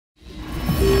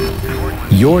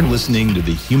You're listening to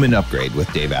The Human Upgrade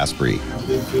with Dave Asprey.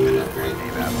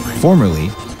 Formerly,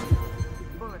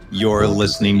 you're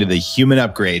listening to The Human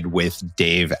Upgrade with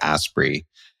Dave Asprey.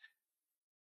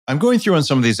 I'm going through on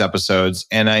some of these episodes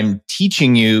and I'm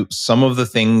teaching you some of the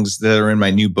things that are in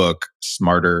my new book,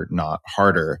 Smarter, Not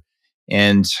Harder.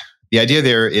 And the idea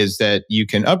there is that you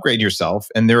can upgrade yourself,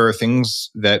 and there are things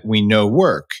that we know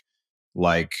work,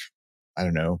 like, I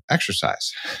don't know,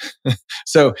 exercise.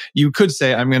 So you could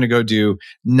say, I'm going to go do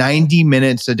 90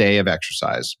 minutes a day of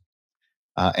exercise.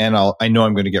 And I know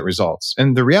I'm going to get results.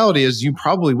 And the reality is you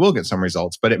probably will get some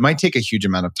results, but it might take a huge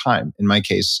amount of time. In my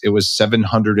case, it was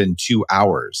 702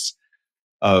 hours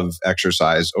of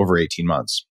exercise over 18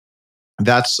 months.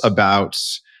 That's about,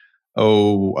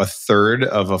 a third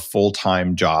of a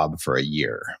full-time job for a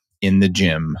year in the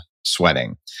gym,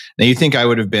 sweating. Now, you think I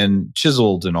would have been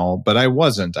chiseled and all, but I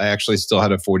wasn't. I actually still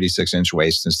had a 46-inch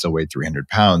waist and still weighed 300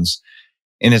 pounds.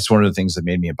 And it's one of the things that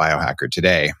made me a biohacker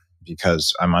today,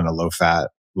 because I'm on a low-fat,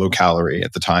 low-calorie,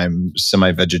 at the time,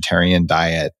 semi-vegetarian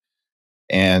diet,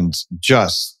 and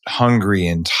just hungry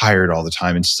and tired all the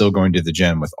time and still going to the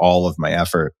gym with all of my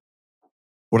effort.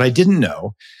 What I didn't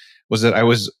know was that I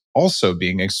was also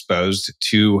being exposed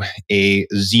to a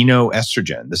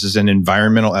xenoestrogen. This is an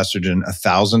environmental estrogen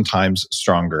 1,000 times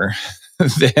stronger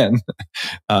than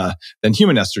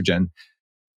human estrogen.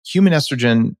 Human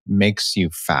estrogen makes you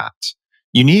fat.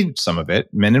 You need some of it.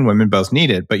 Men and women both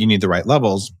need it, but you need the right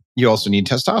levels. You also need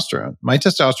testosterone. My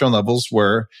testosterone levels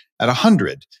were at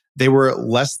 100. They were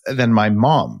less than my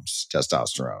mom's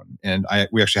testosterone. And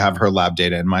we actually have her lab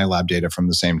data and my lab data from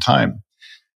the same time.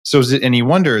 So is it any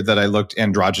wonder that I looked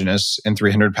androgynous and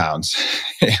 300 pounds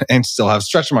and still have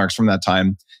stretch marks from that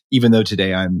time, even though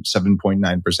today I'm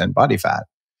 7.9% body fat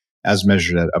as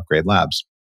measured at Upgrade Labs?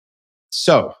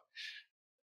 So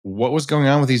what was going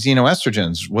on with these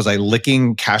xenoestrogens? Was I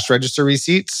licking cash register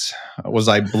receipts? Was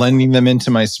I blending them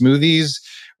into my smoothies?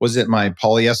 Was it my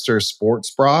polyester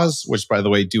sports bras, which, by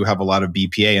the way, do have a lot of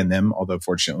BPA in them, although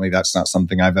fortunately that's not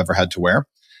something I've ever had to wear.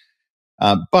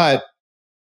 But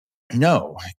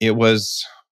no, it was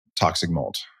toxic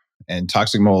mold. And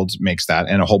toxic mold makes that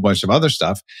and a whole bunch of other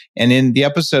stuff. And in the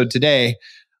episode today,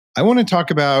 I want to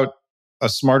talk about a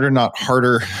smarter, not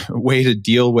harder way to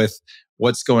deal with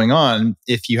what's going on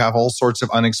if you have all sorts of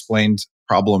unexplained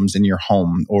problems in your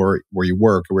home or where you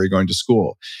work or where you're going to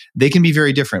school. They can be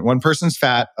very different. One person's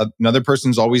fat, another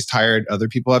person's always tired, other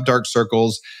people have dark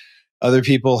circles, other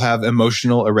people have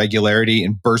emotional irregularity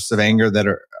and bursts of anger that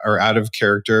are out of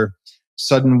character,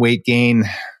 sudden weight gain,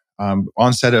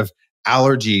 onset of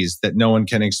allergies that no one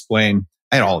can explain.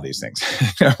 I had all of these things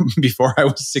before I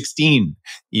was 16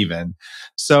 even.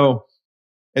 So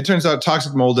it turns out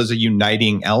toxic mold is a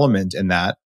uniting element in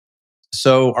that.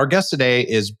 So our guest today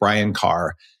is Brian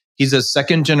Karr. He's a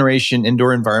second-generation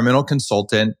indoor environmental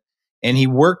consultant, and he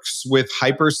works with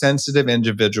hypersensitive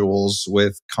individuals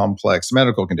with complex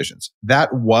medical conditions.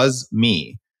 That was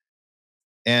me.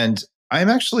 And I'm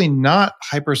actually not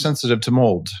hypersensitive to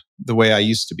mold the way I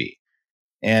used to be.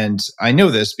 And I know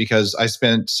this because I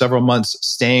spent several months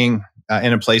staying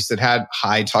in a place that had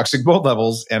high toxic mold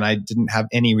levels, and I didn't have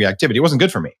any reactivity. It wasn't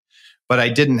good for me, but I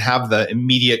didn't have the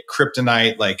immediate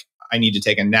kryptonite, like I need to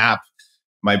take a nap.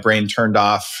 My brain turned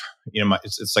off.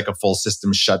 It's like a full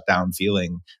system shutdown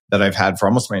feeling that I've had for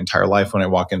almost my entire life when I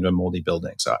walk into a moldy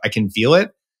building. So I can feel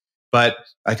it, but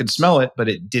I could smell it, but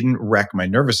it didn't wreck my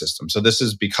nervous system. So this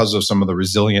is because of some of the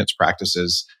resilience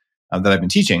practices that I've been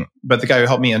teaching. But the guy who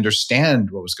helped me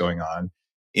understand what was going on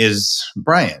is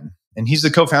Brian. And he's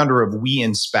the co-founder of We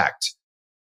Inspect,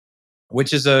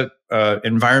 which is a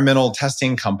environmental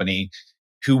testing company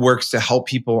who works to help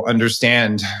people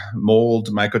understand mold,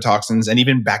 mycotoxins, and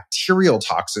even bacterial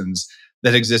toxins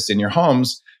that exist in your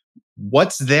homes,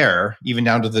 what's there, even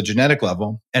down to the genetic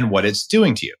level, and what it's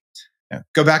doing to you. Now,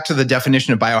 go back to the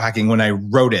definition of biohacking when I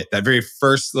wrote it, that very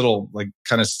first little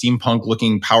kind of steampunk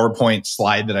looking PowerPoint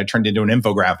slide that I turned into an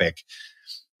infographic.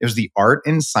 It was the art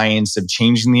and science of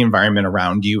changing the environment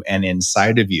around you and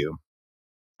inside of you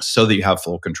so that you have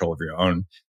full control of your own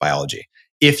biology.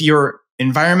 If your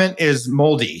environment is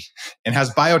moldy and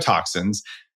has biotoxins,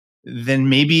 then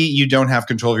maybe you don't have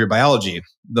control of your biology.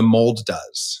 The mold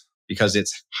does, because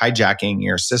it's hijacking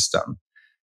your system.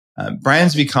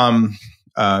 Brian's become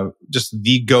just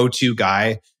the go-to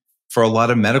guy for a lot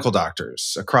of medical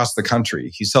doctors across the country.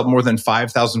 He's helped more than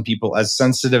 5,000 people, as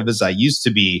sensitive as I used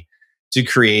to be, to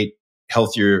create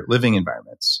healthier living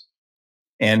environments.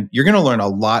 And you're going to learn a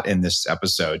lot in this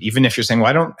episode, even if you're saying, well,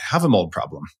 I don't have a mold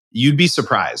problem. You'd be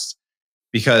surprised,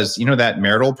 because that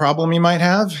marital problem you might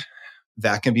have,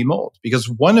 that can be mold, because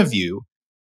one of you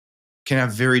can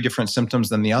have very different symptoms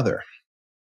than the other.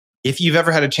 If you've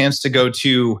ever had a chance to go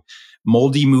to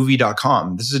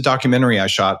moldymovie.com, this is a documentary I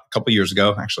shot a couple years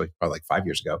ago, actually, probably like 5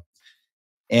 years ago.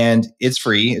 And it's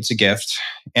free, it's a gift.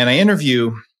 And I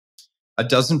interview a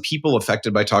dozen people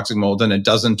affected by toxic mold and a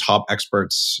dozen top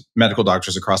experts, medical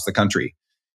doctors across the country,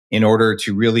 in order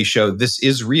to really show this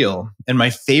is real. And my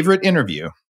favorite interview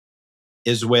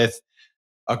is with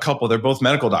a couple, they're both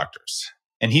medical doctors.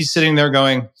 And he's sitting there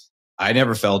going, I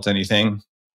never felt anything,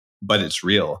 but it's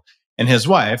real. And his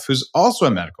wife, who's also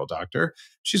a medical doctor,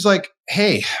 she's like,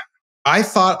 hey, I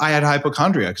thought I had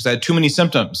hypochondria because I had too many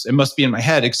symptoms. It must be in my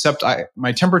head, except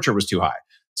my temperature was too high.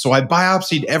 So I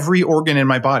biopsied every organ in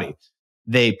my body.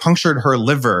 They punctured her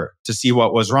liver to see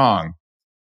what was wrong.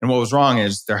 And what was wrong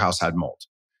is their house had mold.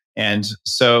 And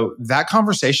so that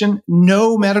conversation,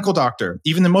 no medical doctor,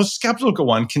 even the most skeptical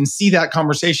one, can see that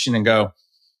conversation and go,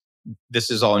 this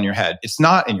is all in your head. It's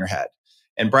not in your head.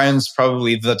 And Brian's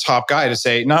probably the top guy to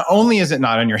say, not only is it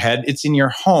not in your head, it's in your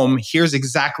home. Here's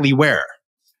exactly where.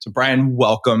 So Brian,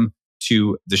 welcome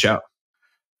to the show.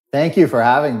 Thank you for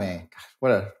having me.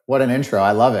 What an intro.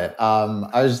 I love it. I'm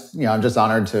just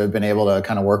honored to have been able to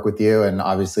kind of work with you and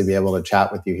obviously be able to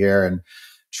chat with you here and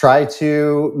try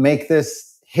to make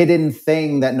this hidden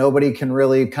thing that nobody can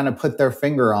really kind of put their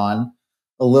finger on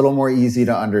a little more easy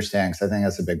to understand, because I think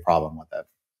that's a big problem with it.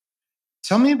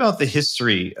 Tell me about the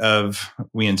history of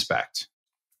We Inspect.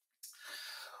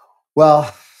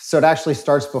 Well, so it actually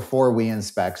starts before We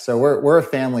Inspect. So we're a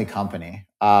family company.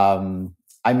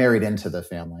 I married into the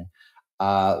family.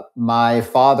 My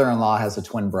father-in-law has a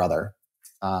twin brother.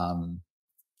 When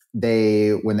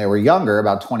they were younger,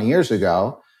 about 20 years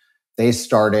ago, they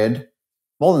started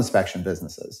mold inspection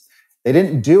businesses. They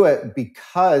didn't do it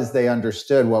because they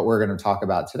understood what we're going to talk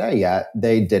about today yet.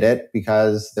 They did it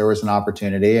because there was an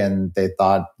opportunity and they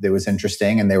thought it was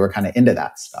interesting and they were kind of into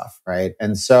that stuff, right?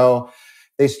 And so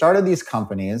they started these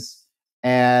companies,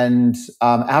 and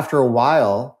after a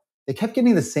while, they kept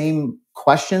getting the same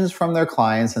questions from their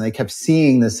clients and they kept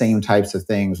seeing the same types of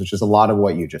things, which is a lot of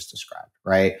what you just described,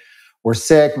 right? We're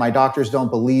sick. My doctors don't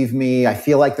believe me. I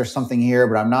feel like there's something here,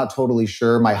 but I'm not totally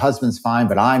sure. My husband's fine,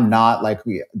 but I'm not.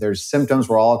 There's symptoms.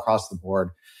 We're all across the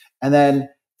board. And then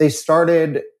they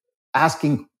started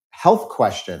asking health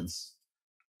questions,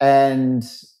 and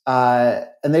they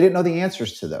didn't know the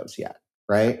answers to those yet,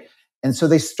 right? And so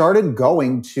they started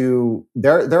going to,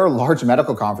 there are large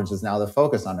medical conferences now that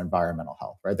focus on environmental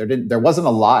health, right? There wasn't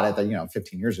a lot at the,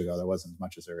 15 years ago, there wasn't as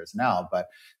much as there is now, but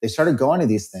they started going to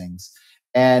these things,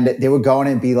 and they would go in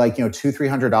and be like,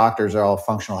 200-300 doctors are all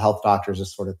functional health doctors,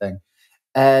 this sort of thing.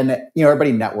 And,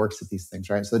 everybody networks at these things,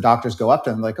 right? So the doctors go up to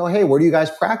them like, oh, hey, where do you guys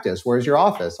practice? Where's your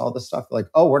office? All this stuff. Like,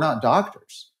 oh, we're not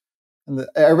doctors. And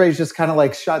everybody's just kind of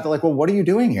like shocked. They're like, well, what are you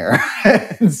doing here?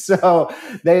 And so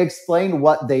they explained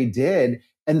what they did.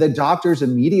 And the doctors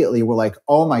immediately were like,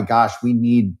 oh my gosh, we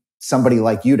need somebody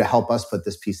like you to help us put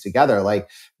this piece together. Like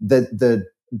the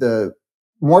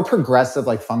more progressive,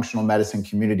 like functional medicine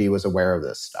community was aware of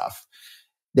this stuff.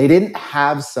 They didn't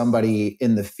have somebody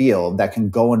in the field that can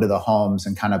go into the homes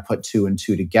and kind of put two and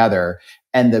two together.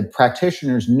 And the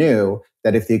practitioners knew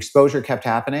that if the exposure kept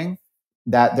happening,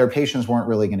 that their patients weren't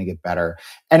really going to get better.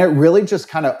 And it really just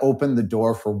kind of opened the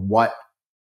door for what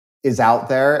is out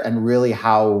there and really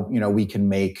how, we can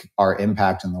make our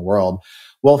impact in the world.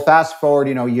 Well, fast forward,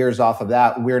 years off of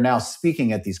that, we're now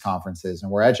speaking at these conferences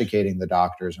and we're educating the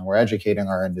doctors and we're educating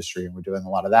our industry and we're doing a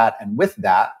lot of that. And with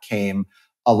that came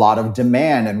a lot of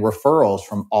demand and referrals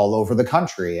from all over the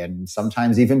country and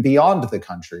sometimes even beyond the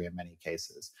country in many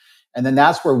cases. And then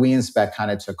that's where We Inspect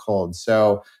kind of took hold.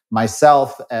 So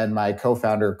myself and my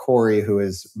co-founder, Corey, who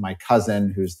is my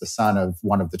cousin, who's the son of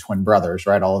one of the twin brothers,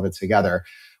 right? All of it together.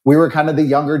 We were kind of the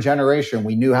younger generation.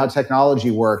 We knew how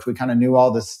technology worked. We kind of knew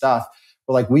all this stuff.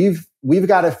 But like, we've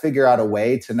got to figure out a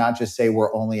way to not just say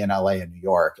we're only in LA and New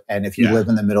York. And if you live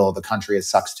in the middle of the country, it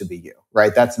sucks to be you,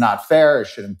 right? That's not fair. It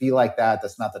shouldn't be like that.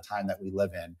 That's not the time that we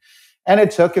live in. And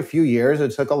it took a few years.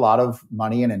 It took a lot of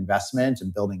money and investment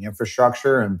and building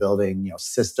infrastructure and building,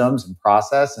 systems and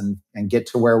process and get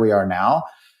to where we are now.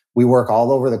 We work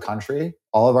all over the country.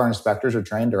 All of our inspectors are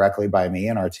trained directly by me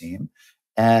and our team.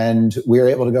 And we're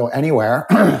able to go anywhere,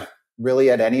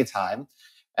 really at any time.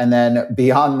 And then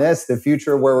beyond this, the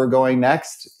future where we're going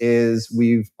next is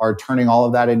we are turning all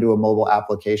of that into a mobile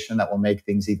application that will make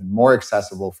things even more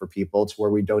accessible for people to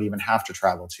where we don't even have to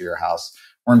travel to your house.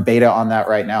 We're in beta on that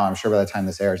right now. I'm sure by the time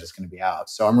this airs, it's going to be out.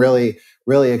 So I'm really,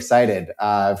 really excited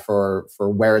for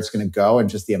where it's going to go and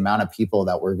just the amount of people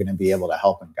that we're going to be able to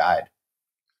help and guide.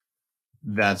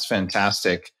 That's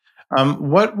fantastic.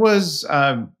 What was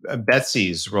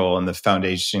Betsy's role in the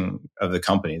foundation of the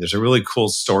company? There's a really cool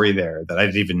story there that I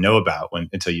didn't even know about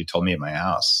until you told me at my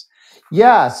house.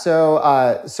 Yeah,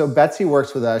 so Betsy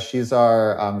works with us. She's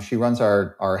she runs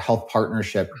our health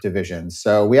partnership division.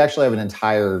 So we actually have an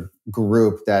entire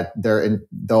group that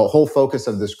the whole focus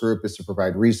of this group is to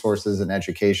provide resources and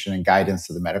education and guidance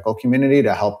to the medical community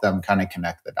to help them kind of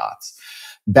connect the dots.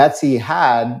 Betsy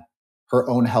had her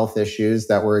own health issues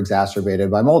that were exacerbated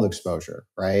by mold exposure,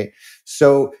 right?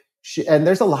 So and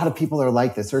there's a lot of people that are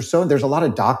like this. There's a lot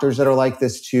of doctors that are like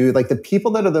this too. Like the people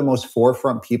that are the most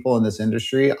forefront people in this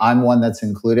industry, I'm one that's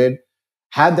included,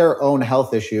 had their own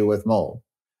health issue with mold.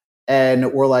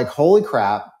 And we're like, holy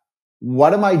crap,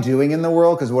 what am I doing in the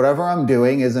world? Because whatever I'm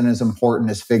doing isn't as important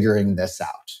as figuring this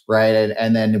out, right?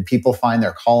 And then people find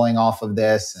their calling off of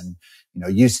this. And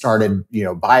you started,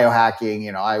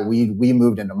 biohacking. We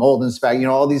moved into mold inspection.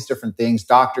 All these different things.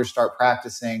 Doctors start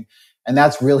practicing. And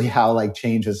that's really how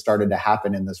change has started to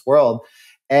happen in this world.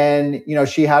 And,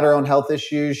 she had her own health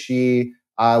issues. She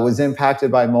was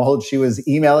impacted by mold. She was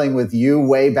emailing with you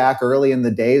way back early in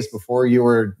the days before you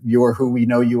were who we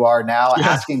know you are now,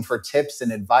 asking for tips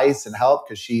and advice and help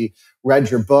because she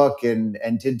read your book and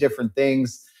did different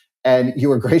things. And you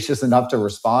were gracious enough to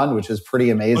respond, which is pretty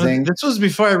amazing. Well, this was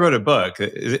before I wrote a book.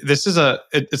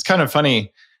 It's kind of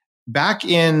funny. Must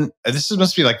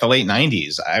be like the late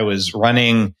 90s. I was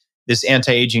running this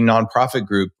anti-aging nonprofit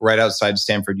group right outside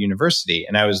Stanford University.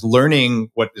 And I was learning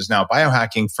what is now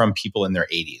biohacking from people in their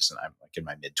 80s. And I'm like in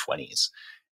my mid 20s.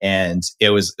 And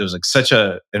it was like such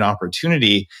an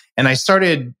opportunity. And I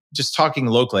started just talking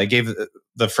locally. I gave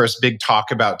the first big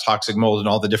talk about toxic mold and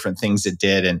all the different things it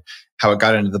did and how it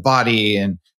got into the body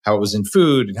and how it was in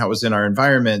food and how it was in our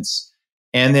environments.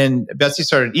 And then Betsy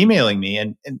started emailing me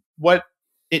and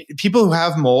people who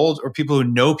have mold or people who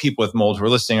know people with mold who are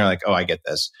listening are like, oh, I get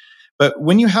this. But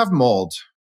when you have mold,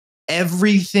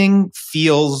 everything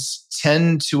feels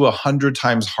 10 to 100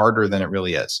 times harder than it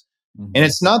really is. Mm-hmm. And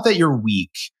it's not that you're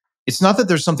weak. It's not that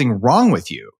there's something wrong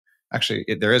with you. Actually,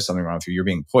 there is something wrong with you. You're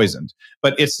being poisoned.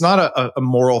 But it's not a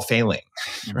moral failing,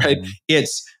 right? Mm-hmm.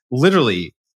 It's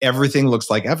literally everything looks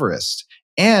like Everest.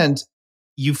 And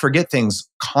you forget things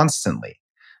constantly.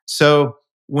 So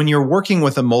when you're working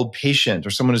with a mold patient or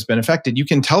someone who's been affected, you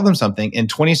can tell them something and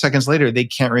 20 seconds later, they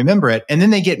can't remember it. And then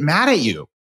they get mad at you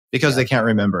because they can't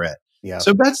remember it. Yeah.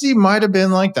 So Betsy might have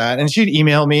been like that. And she'd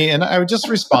email me and I would just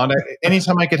respond.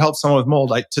 Anytime I could help someone with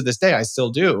mold, to this day, I still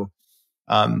do.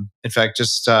 In fact,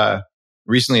 just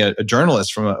recently, a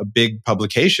journalist from a big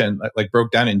publication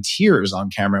broke down in tears on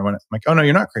camera. I'm like, oh no,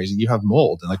 you're not crazy. You have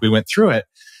mold. And we went through it.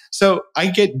 So I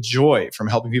get joy from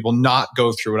helping people not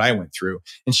go through what I went through.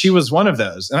 And she was one of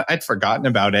those. And I'd forgotten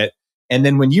about it. And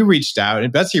then when you reached out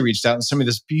and Betsy reached out and sent me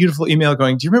this beautiful email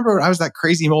going, do you remember when I was that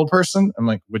crazy mold person? I'm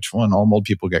like, which one? All mold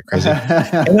people get crazy.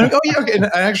 And they're like, oh yeah, okay. And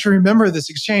I actually remember this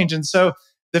exchange. And so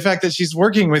the fact that she's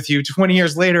working with you 20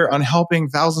 years later on helping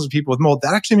thousands of people with mold,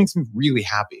 that actually makes me really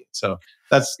happy. So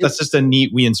that's just a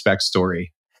neat We Inspect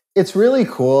story. It's really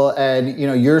cool. And,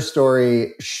 your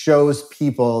story shows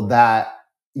people that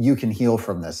you can heal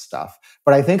from this stuff.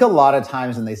 But I think a lot of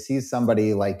times when they see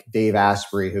somebody like Dave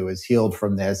Asprey, who is healed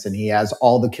from this, and he has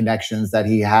all the connections that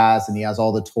he has, and he has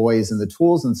all the toys and the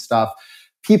tools and stuff,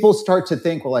 people start to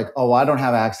think, well, oh, I don't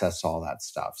have access to all that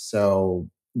stuff. So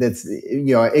that's,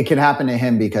 it can happen to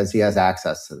him because he has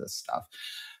access to this stuff.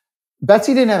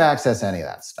 Betsy didn't have access to any of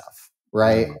that stuff,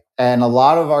 right? Mm-hmm. And a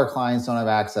lot of our clients don't have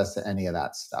access to any of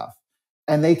that stuff.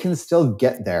 And they can still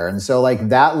get there. And so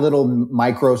that little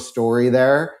micro story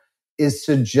there is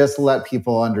to just let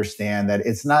people understand that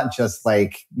it's not just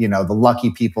the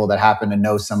lucky people that happen to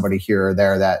know somebody here or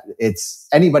there, that it's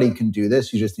anybody can do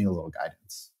this. You just need a little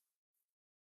guidance.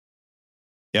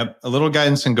 Yep. A little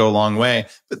guidance can go a long way.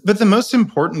 But the most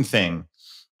important thing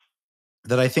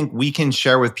that I think we can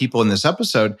share with people in this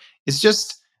episode is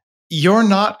just, you're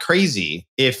not crazy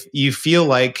if you feel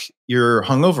like you're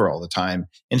hungover all the time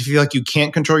and if you feel like you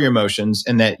can't control your emotions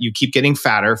and that you keep getting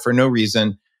fatter for no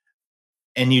reason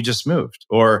and you just moved.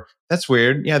 Or that's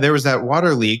weird. Yeah, there was that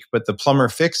water leak, but the plumber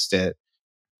fixed it.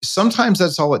 Sometimes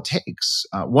that's all it takes.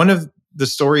 One of the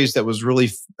stories that was really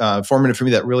formative for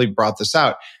me that really brought this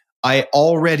out, I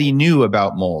already knew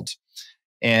about mold.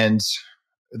 And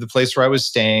the place where I was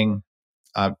staying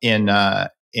in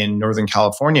Northern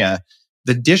California,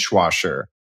 the dishwasher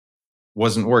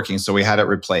wasn't working, so we had it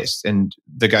replaced. And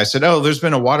the guy said, oh, there's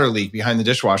been a water leak behind the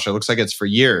dishwasher. It looks like it's for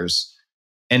years.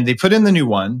 And they put in the new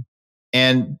one,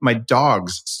 and my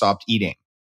dogs stopped eating.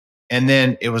 And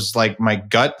then it was like my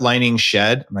gut lining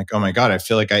shed. I'm like, oh my God, I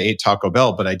feel like I ate Taco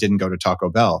Bell, but I didn't go to Taco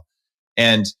Bell.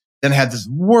 And Then I had this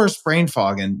worst brain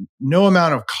fog and no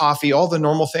amount of coffee, all the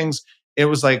normal things. It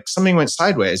was like something went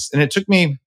sideways. And it took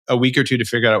me a week or two to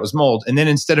figure out it was mold. And then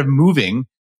instead of moving,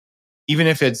 even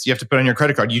if it's you have to put on your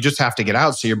credit card, you just have to get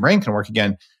out so your brain can work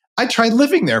again. I tried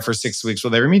living there for 6 weeks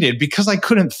while they remediated because I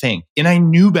couldn't think and I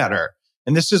knew better.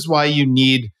 And this is why you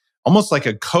need almost like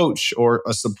a coach or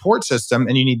a support system,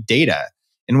 and you need data.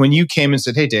 And when you came and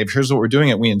said, hey, Dave, here's what we're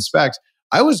doing at We Inspect,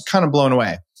 I was kind of blown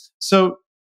away. So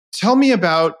tell me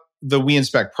about the We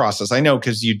Inspect process. I know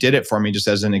because you did it for me just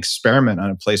as an experiment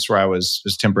on a place where I was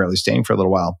temporarily staying for a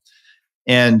little while.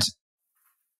 And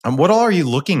what all are you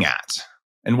looking at?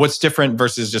 And what's different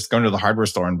versus just going to the hardware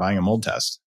store and buying a mold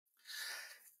test?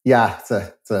 Yeah,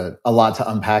 it's a lot to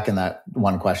unpack in that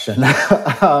one question.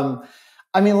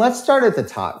 I mean, let's start at the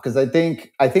top because I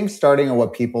think starting at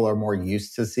what people are more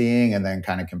used to seeing and then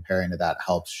kind of comparing to that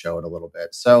helps show it a little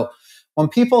bit. So when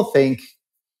people think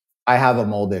I have a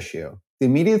mold issue, the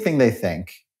immediate thing they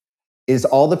think is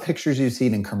all the pictures you've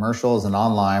seen in commercials and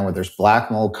online where there's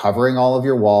black mold covering all of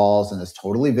your walls and it's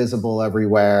totally visible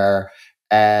everywhere.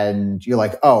 And you're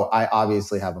like, oh, I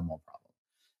obviously have a mold problem.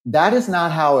 That is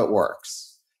not how it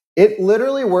works. It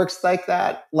literally works like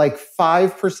that, like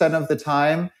 5% of the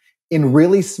time in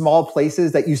really small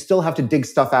places that you still have to dig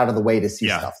stuff out of the way to see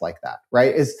stuff like that,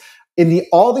 right? Is in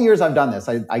all the years I've done this,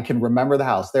 I can remember the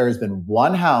house. There has been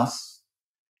one house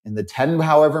in the 10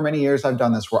 however many years I've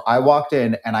done this where I walked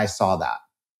in and I saw that.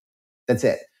 That's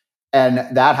it. And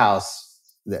that house,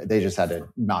 they just had to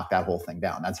knock that whole thing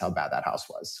down. That's how bad that house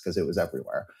was because it was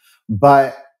everywhere.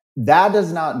 But that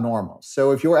is not normal.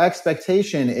 So if your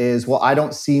expectation is, well, I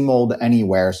don't see mold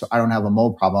anywhere, so I don't have a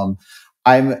mold problem,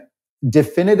 I'm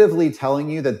definitively telling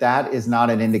you that is not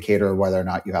an indicator of whether or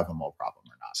not you have a mold problem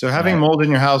or not. So having mold in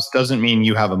your house doesn't mean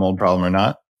you have a mold problem or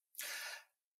not?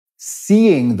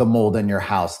 Seeing the mold in your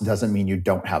house doesn't mean you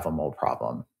don't have a mold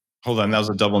problem. Hold on, that was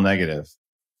a double negative.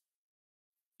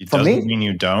 It doesn't mean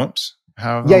you don't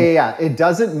have Yeah. It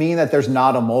doesn't mean that there's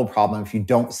not a mold problem if you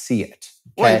don't see it.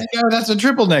 Okay? Wait, yeah, that's a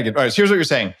triple negative. All right, so here's what you're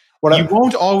saying. You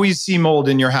won't always see mold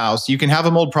in your house. You can have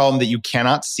a mold problem that you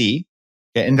cannot see.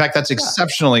 Okay? In fact, that's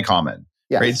exceptionally common.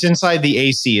 Yes. Right? It's inside the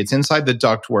AC. It's inside the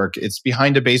ductwork. It's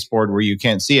behind a baseboard where you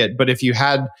can't see it. But if you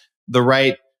had the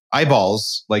right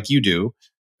eyeballs, like you do,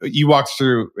 you walk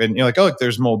through and you're like, oh, look,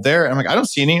 there's mold there. And I'm like, I don't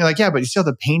see any. You're like, yeah, but you see how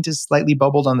the paint is slightly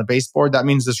bubbled on the baseboard? That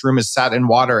means this room has sat in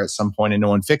water at some point and no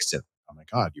one fixed it. Oh my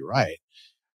God, you're right.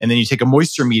 And then you take a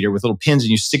moisture meter with little pins and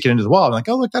you stick it into the wall. I'm like,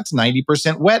 oh, look, that's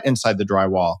 90% wet inside the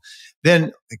drywall.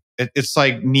 Then it's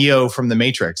like Neo from the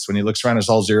Matrix. When he looks around, it's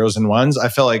all zeros and ones. I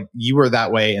felt like you were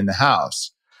that way in the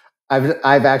house.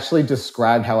 I've actually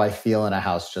described how I feel in a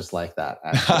house just like that.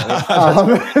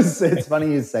 Actually. It's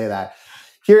funny you say that.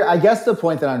 Here, I guess the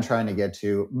point that I'm trying to get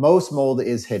to, most mold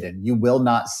is hidden. You will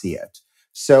not see it.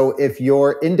 So if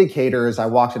your indicator is I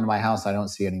walked into my house, I don't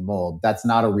see any mold, that's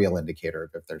not a real indicator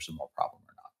of if there's a mold problem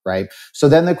or not, right? So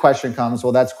then the question comes,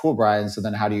 well, that's cool, Brian. So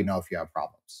then how do you know if you have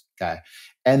problems? Okay.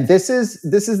 And this is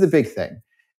the big thing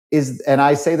and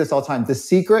I say this all the time, the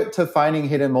secret to finding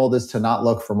hidden mold is to not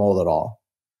look for mold at all.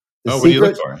 What do you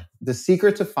look for? The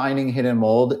secret to finding hidden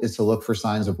mold is to look for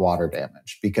signs of water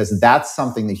damage because that's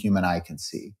something the human eye can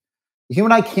see. The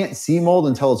human eye can't see mold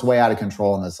until it's way out of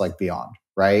control and it's like beyond,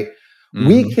 right? Mm-hmm.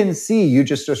 We can see, you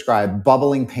just described,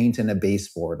 bubbling paint in a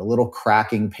baseboard, a little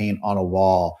cracking paint on a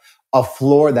wall, a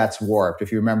floor that's warped.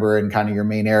 If you remember in kind of your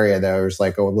main area, there was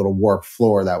like a little warped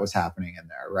floor that was happening in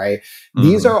there, right? Mm-hmm.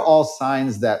 These are all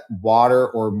signs that water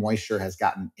or moisture has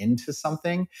gotten into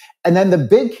something. And then the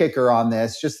big kicker on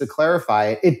this, just to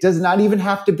clarify, it does not even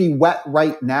have to be wet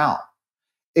right now.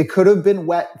 It could have been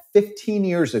wet 15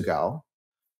 years ago.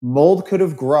 Mold could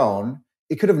have grown.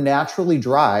 It could have naturally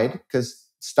dried because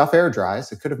stuff air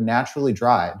dries. It could have naturally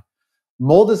dried.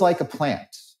 Mold is like a plant.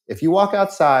 If you walk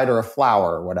outside or a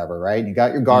flower or whatever, right? And you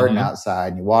got your garden outside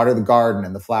and you water the garden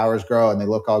and the flowers grow and they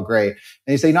look all great.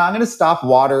 And you say, no, I'm going to stop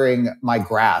watering my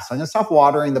grass. I'm going to stop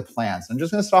watering the plants. I'm just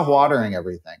going to stop watering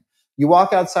everything. You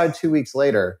walk outside 2 weeks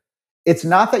later. It's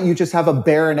not that you just have a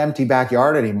bare and empty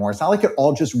backyard anymore. It's not like it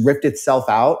all just ripped itself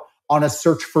out on a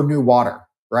search for new water,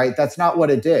 right? That's not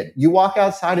what it did. You walk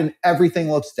outside and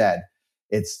everything looks dead.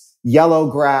 It's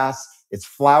yellow grass. It's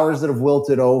flowers that have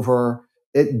wilted over.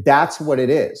 That's what it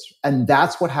is. And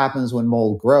that's what happens when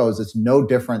mold grows. It's no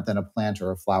different than a plant or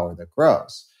a flower that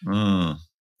grows. Mm.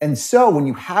 And so when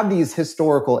you have these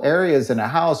historical areas in a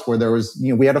house where there was,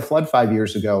 we had a flood 5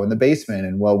 years ago in the basement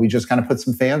and we just kind of put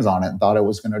some fans on it and thought it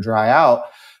was going to dry out.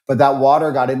 But that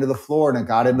water got into the floor and it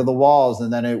got into the walls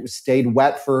and then it stayed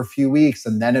wet for a few weeks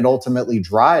and then it ultimately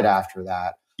dried after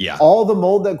that. Yeah. All the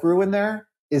mold that grew in there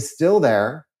is still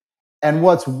there. And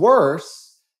what's worse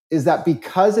is that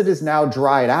because it is now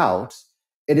dried out,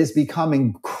 it has become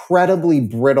incredibly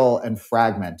brittle and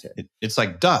fragmented. It's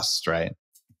like dust, right?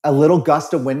 A little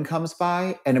gust of wind comes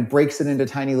by and it breaks it into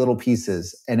tiny little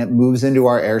pieces and it moves into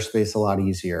our airspace a lot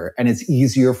easier. And it's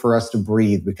easier for us to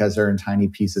breathe because they're in tiny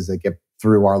pieces that get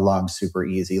through our lungs super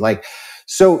easy.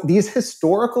 So these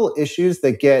historical issues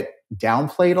that get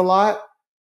downplayed a lot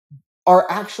are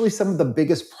actually some of the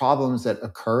biggest problems that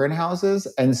occur in houses.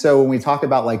 And so when we talk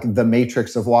about like the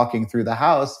matrix of walking through the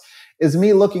house, is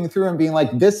me looking through and being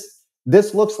like,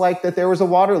 this looks like that there was a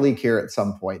water leak here at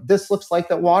some point. This looks like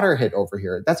that water hit over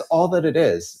here. That's all that it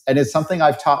is. And it's something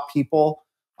I've taught people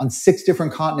on 6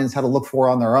 different continents how to look for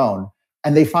on their own.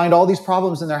 And they find all these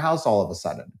problems in their house all of a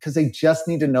sudden because they just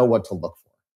need to know what to look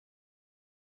for.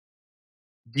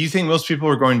 Do you think most people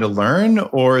are going to learn,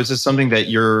 or is this something that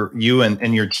you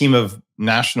and your team of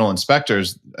national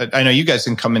inspectors, I know you guys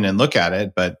can come in and look at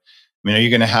it, but I mean, are you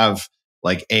going to have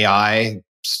like AI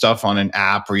stuff on an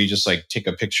app where you just like take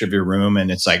a picture of your room and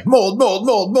it's like mold, mold,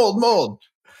 mold, mold, mold?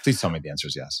 Please tell me the answer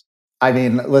is yes. I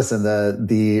mean, listen,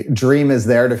 the dream is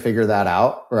there to figure that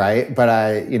out, right? But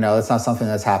it's not something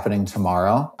that's happening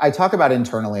tomorrow. I talk about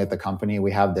internally at the company,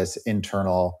 we have this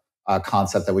internal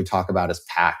concept that we talk about as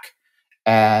PAC.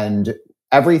 And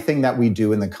everything that we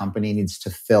do in the company needs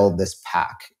to fill this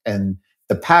PAC. And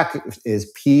the PAC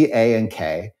is P, A, and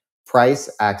K. Price,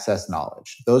 access,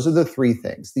 knowledge. Those are the 3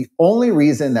 things. The only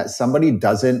reason that somebody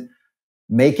doesn't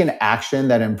make an action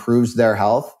that improves their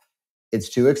health, it's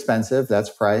too expensive, that's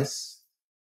price.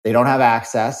 They don't have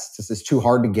access, it's too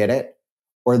hard to get it,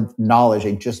 or knowledge,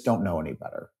 they just don't know any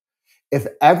better. If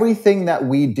everything that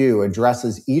we do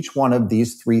addresses each one of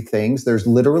these 3 things, there's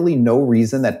literally no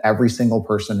reason that every single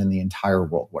person in the entire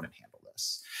world wouldn't handle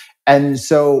this. And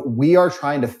so we are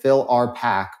trying to fill our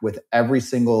PAC with every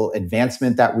single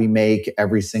advancement that we make,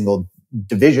 every single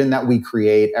division that we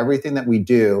create, everything that we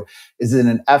do is in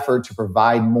an effort to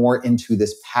provide more into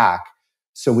this PAC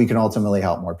so we can ultimately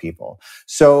help more people.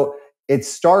 So it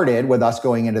started with us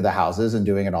going into the houses and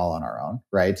doing it all on our own,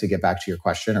 right? To get back to your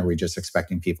question, are we just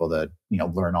expecting people to,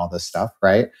 learn all this stuff,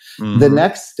 right? Mm-hmm. The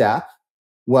next step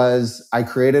was I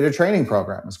created a training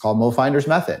program. It's called Mold Finder's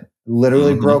Method.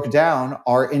 Literally broke down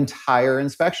our entire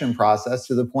inspection process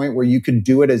to the point where you could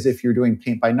do it as if you're doing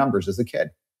paint by numbers as a kid.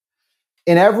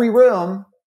 In every room,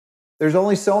 there's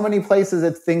only so many places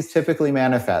that things typically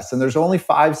manifest. And there's only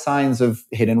 5 signs of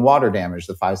hidden water damage,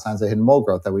 the 5 signs of hidden mold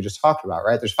growth that we just talked about,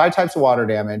 right? There's 5 types of water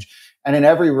damage. And in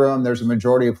every room, there's a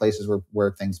majority of places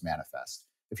where things manifest.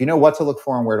 If you know what to look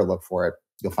for and where to look for it,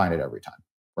 you'll find it every time,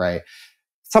 right?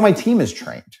 That's how my team is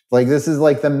trained. Like this is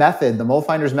like the method, the Mold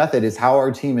Finder's Method is how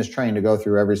our team is trained to go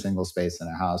through every single space in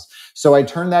a house. So I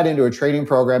turned that into a training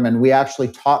program and we actually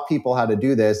taught people how to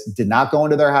do this, did not go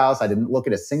into their house. I didn't look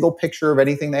at a single picture of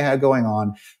anything they had going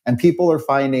on. And people are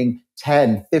finding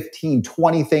 10, 15,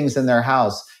 20 things in their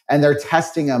house and they're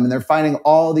testing them and they're finding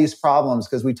all these problems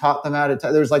because we taught them how to,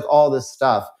 there's like all this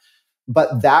stuff.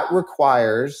 But that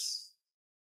requires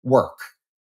work.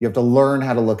 You have to learn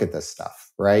how to look at this stuff.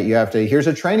 Right? You have to, here's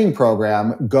a training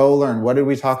program, go learn. What did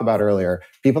we talk about earlier?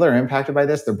 People that are impacted by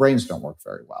this, their brains don't work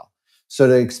very well. So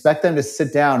to expect them to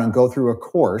sit down and go through a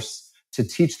course to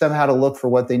teach them how to look for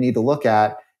what they need to look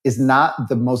at is not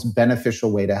the most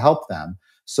beneficial way to help them.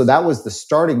 So that was the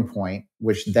starting point,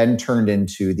 which then turned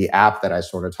into the app that I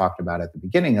sort of talked about at the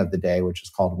beginning of the day, which is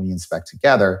called We Inspect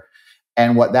Together.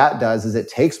 And what that does is it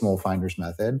takes Mold Finder's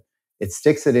Method, it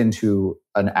sticks it into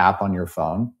an app on your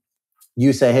phone.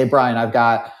 You say, hey, Brian, I've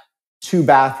got 2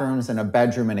 bathrooms and a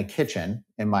bedroom and a kitchen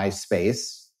in my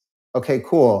space. Okay,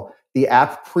 cool. The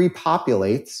app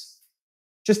pre-populates.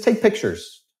 Just take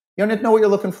pictures. You don't have to know what you're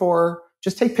looking for.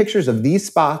 Just take pictures of these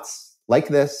spots like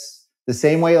this. The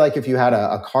same way like if you had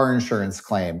a car insurance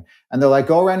claim and they're like,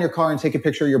 go around your car and take a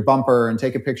picture of your bumper and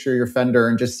take a picture of your fender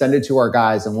and just send it to our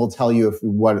guys and we'll tell you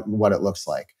what it looks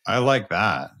like. I like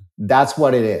that. That's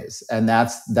what it is. And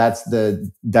that's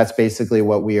basically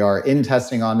what we are in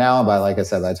testing on now. But like I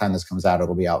said, by the time this comes out,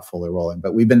 it'll be out fully rolling.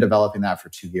 But we've been developing that for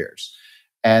 2 years.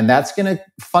 And that's going to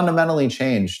fundamentally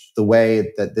change the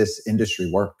way that this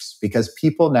industry works because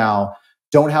people now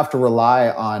don't have to rely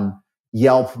on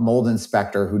Yelp mold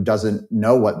inspector who doesn't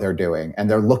know what they're doing and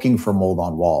they're looking for mold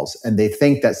on walls. And they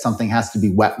think that something has to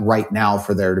be wet right now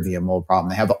for there to be a mold problem.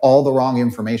 They have all the wrong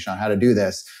information on how to do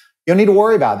this. You don't need to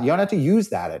worry about it. You don't have to use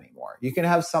that anymore. You can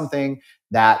have something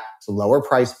that's a lower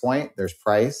price point. There's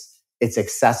price. It's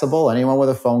accessible. Anyone with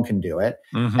a phone can do it.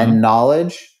 And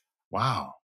knowledge.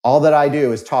 Wow. All that I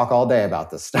do is talk all day about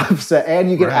this stuff. So,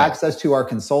 and you get access to our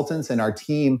consultants and our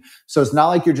team. So it's not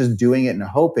like you're just doing it and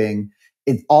hoping.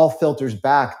 it all filters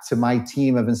back to my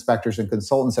team of inspectors and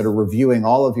consultants that are reviewing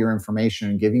all of your information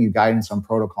and giving you guidance on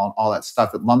protocol and all that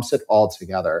stuff. It lumps it all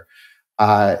together.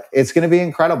 It's going to be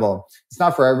incredible. It's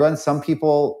not for everyone. Some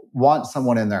people want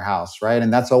someone in their house, right?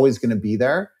 And that's always going to be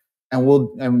there.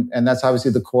 And that's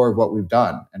obviously the core of what we've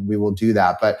done. And we will do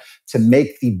that. But to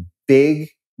make the big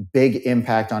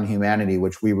impact on humanity,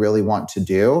 which we really want to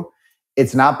do,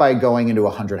 it's not by going into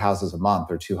 100 houses a month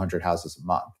or 200 houses a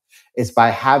month. It's by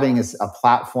having a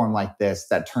platform like this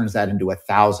that turns that into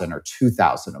 1,000 or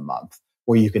 2,000 a month,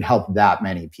 where you can help that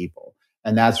many people.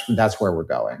 And that's where we're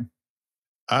going.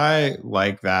 I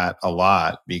like that a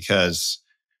lot, because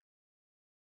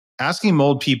asking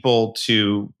mold people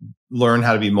to learn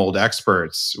how to be mold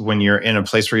experts when you're in a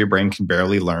place where your brain can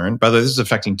barely learn. By the way, this is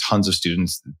affecting tons of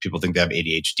students. People think they have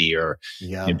ADHD or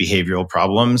behavioral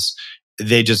problems.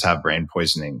 They just have brain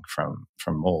poisoning from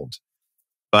mold.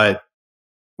 But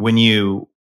when you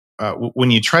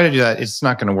try to do that, it's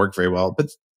not going to work very well.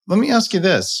 But let me ask you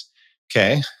this.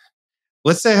 Okay.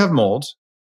 Let's say I have mold.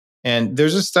 And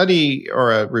there's a study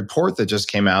or a report that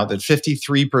just came out that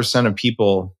 53% of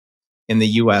people in the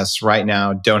US right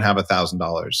now don't have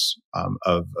 $1,000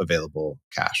 of available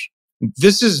cash.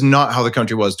 This is not how the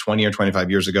country was 20 or 25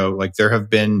 years ago. Like there have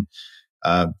been,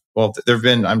 I'm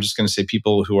just going to say,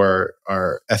 people who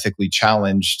are ethically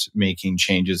challenged making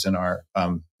changes in our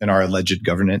alleged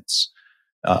governance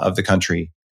of the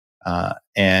country.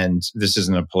 And this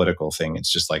isn't a political thing.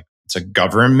 It's just like, it's a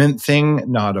government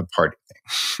thing, not a party thing.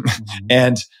 Mm-hmm.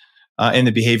 And in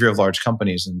the behavior of large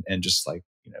companies and just like,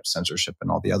 censorship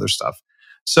and all the other stuff.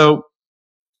 So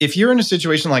if you're in a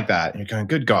situation like that and you're going,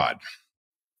 good God,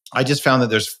 I just found that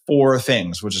there's 4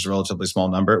 things, which is a relatively small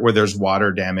number, where there's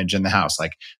water damage in the house.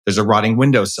 Like there's a rotting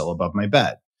windowsill above my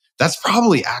bed. That's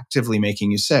probably actively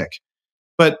making you sick.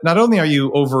 But not only are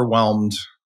you overwhelmed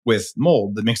with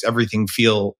mold that makes everything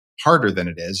feel harder than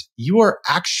it is, you are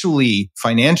actually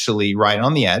financially right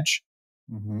on the edge.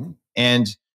 Mm-hmm. And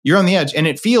you're on the edge and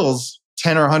it feels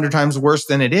 10 or 100 times worse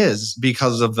than it is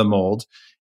because of the mold.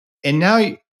 And now,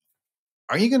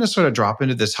 are you going to sort of drop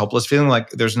into this helpless feeling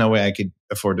like there's no way I could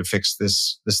afford to fix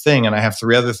this thing, and I have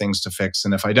 3 other things to fix,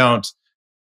 and if I don't,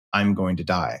 I'm going to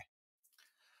die?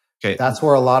 Okay. That's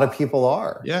where a lot of people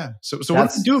are. Yeah. So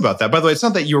what do you do about that? By the way, it's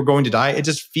not that you're going to die. It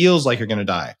just feels like you're going to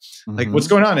die. Mm-hmm. Like what's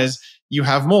going on is you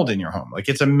have mold in your home. Like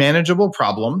it's a manageable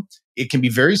problem. It can be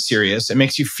very serious. It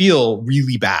makes you feel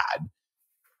really bad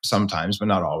sometimes, but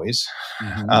not always.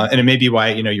 Mm-hmm. And it may be why,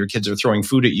 your kids are throwing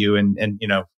food at you and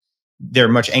they're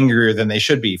much angrier than they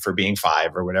should be for being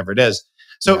 5 or whatever it is.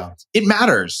 So It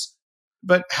matters.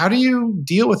 But how do you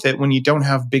deal with it when you don't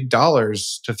have big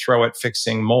dollars to throw at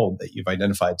fixing mold that you've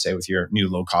identified, say, with your new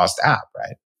low-cost app,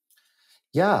 right?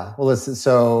 Yeah. Well, listen,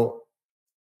 so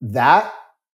that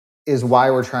is why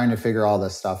we're trying to figure all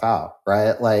this stuff out,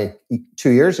 right? Like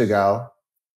 2 years ago,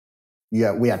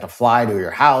 we had to fly to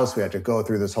your house. We had to go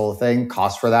through this whole thing.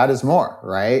 Cost for that is more,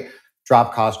 right?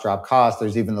 Drop cost.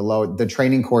 There's even the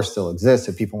training course still exists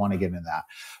if people want to get into that,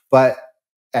 but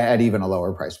at even a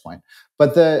lower price point.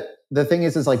 But the thing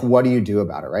is like, what do you do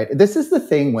about it, right? This is the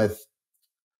thing with,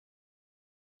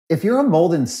 if you're a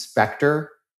mold inspector,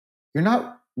 you're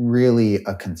not really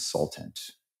a consultant.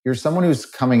 You're someone who's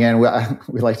coming in,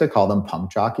 we like to call them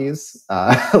pump jockeys,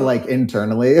 like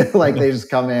internally, like they just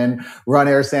come in, run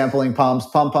air sampling pumps,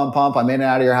 pump. I'm in and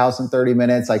out of your house in 30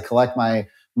 minutes. I collect my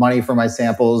money for my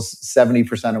samples,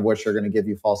 70% of which are going to give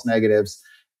you false negatives.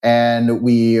 And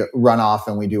we run off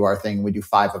and we do our thing. We do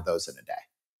 5 of those in a day,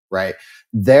 right?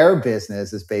 Their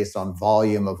business is based on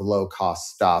volume of low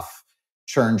cost stuff,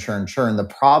 churn. The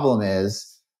problem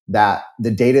is that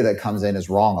the data that comes in is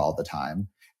wrong all the time.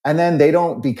 And then they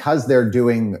don't, because they're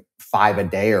doing 5 a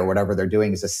day or whatever they're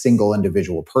doing as a single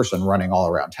individual person running all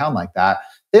around town like that,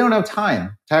 they don't have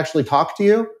time to actually talk to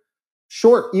you.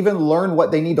 Short, even learn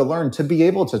what they need to learn to be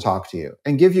able to talk to you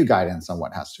and give you guidance on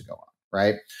what has to go on,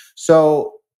 right?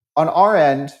 So on our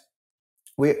end,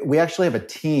 we actually have a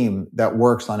team that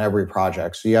works on every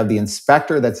project. So you have the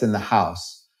inspector that's in the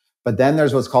house, but then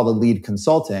there's what's called a lead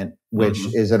consultant, which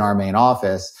is in our main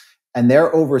office. And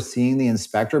they're overseeing the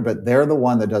inspector, but they're the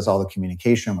one that does all the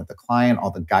communication with the client,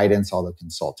 all the guidance, all the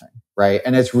consulting, right?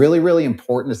 And it's really, really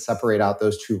important to separate out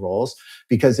those 2 roles,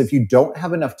 because if you don't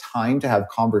have enough time to have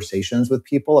conversations with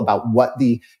people about what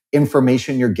the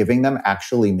information you're giving them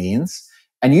actually means,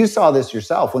 and you saw this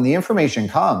yourself, when the information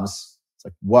comes, it's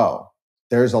like, whoa,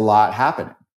 there's a lot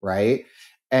happening, right?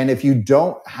 And if you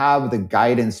don't have the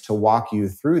guidance to walk you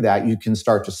through that, you can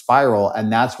start to spiral.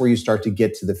 And that's where you start to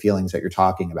get to the feelings that you're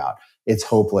talking about. It's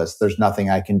hopeless. There's nothing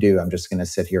I can do. I'm just going to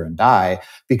sit here and die,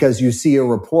 because you see a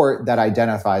report that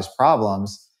identifies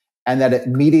problems and that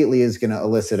immediately is going to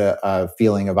elicit a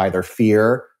feeling of either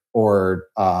fear or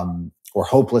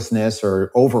hopelessness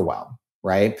or overwhelm,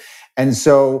 right? And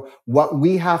so what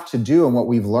we have to do, and what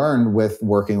we've learned with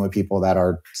working with people that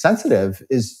are sensitive,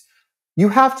 is you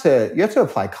have to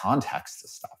apply context to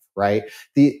stuff, right?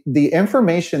 The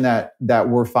information that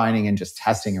we're finding in just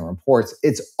testing and reports,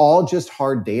 it's all just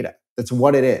hard data. That's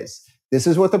what it is. This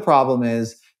is what the problem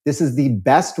is. This is the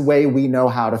best way we know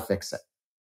how to fix it.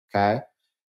 Okay?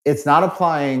 It's not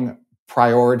applying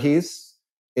priorities.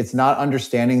 It's not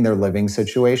understanding their living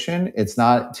situation. It's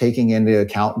not taking into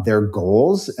account their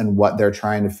goals and what they're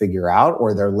trying to figure out,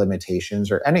 or their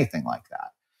limitations, or anything like that.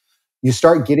 You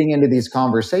start getting into these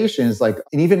conversations, like,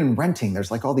 and even in renting,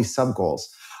 there's like all these sub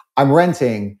goals. I'm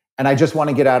renting and I just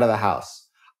want to get out of the house.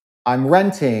 I'm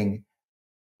renting,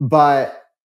 but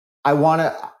I want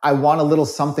a little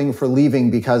something for leaving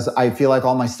because I feel like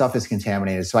all my stuff is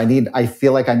contaminated. So I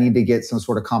feel like I need to get some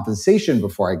sort of compensation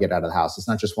before I get out of the house. It's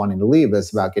not just wanting to leave,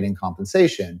 it's about getting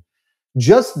compensation.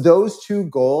 Just those two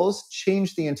goals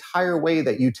change the entire way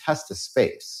that you test a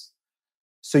space.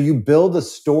 So you build a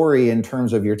story in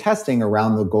terms of your testing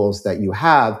around the goals that you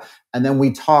have. And then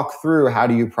we talk through, how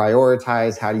do you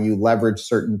prioritize? How do you leverage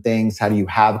certain things? How do you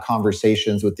have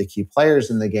conversations with the key players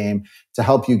in the game to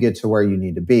help you get to where you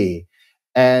need to be?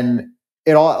 And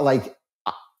it all, like,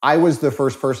 I was the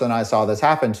first person I saw this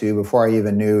happen to before I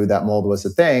even knew that mold was a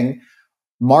thing.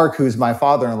 Mark, who's my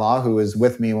father-in-law, who was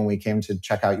with me when we came to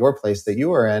check out your place that you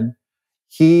were in,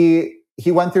 he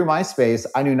went through my space.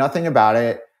 I knew nothing about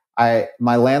it.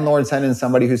 My landlord sent in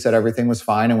somebody who said everything was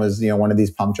fine and was, one of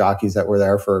these pump jockeys that were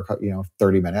there for,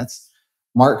 30 minutes.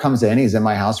 Mark comes in, he's in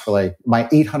my house for like my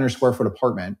 800 square foot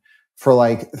apartment for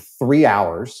like 3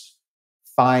 hours,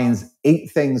 finds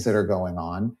 8 things that are going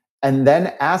on, and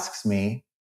then asks me,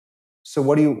 so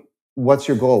what's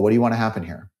your goal? What do you want to happen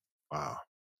here? Wow.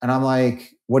 And I'm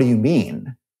like, what do you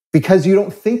mean? Because you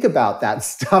don't think about that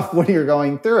stuff when you're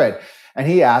going through it. And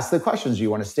he asked the questions. Do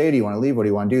you want to stay? Do you want to leave? What do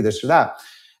you want to do? This or that?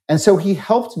 And so he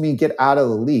helped me get out of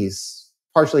the lease,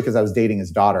 partially because I was dating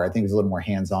his daughter. I think he was a little more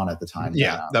hands-on at the time.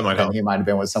 Yeah, that might help. He might have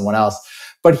been with someone else.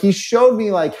 But he showed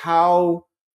me like how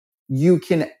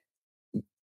that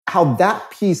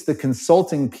piece, the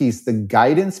consulting piece, the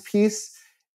guidance piece,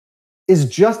 is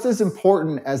just as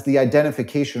important as the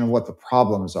identification of what the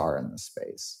problems are in the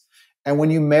space. And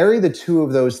when you marry the two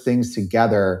of those things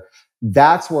together,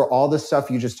 that's where all the stuff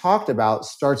you just talked about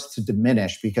starts to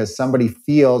diminish, because somebody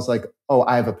feels like, oh,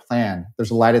 I have a plan.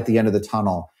 There's a light at the end of the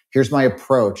tunnel. Here's my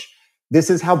approach. This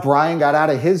is how Brian got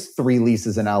out of his 3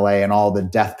 leases in LA and all the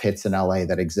death pits in LA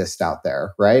that exist out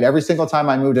there, right? Every single time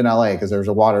I moved in LA, because there was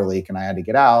a water leak and I had to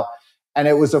get out. And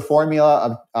it was a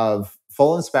formula of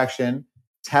full inspection,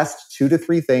 test 2 to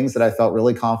 3 things that I felt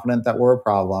really confident that were a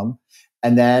problem.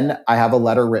 And then I have a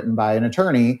letter written by an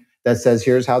attorney that says,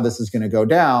 here's how this is going to go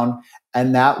down.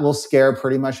 And that will scare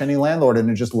pretty much any landlord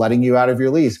into just letting you out of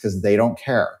your lease because they don't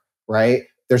care, right?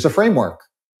 There's a framework.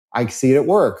 I see it at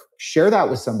work. Share that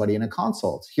with somebody in a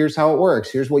consult. Here's how it works.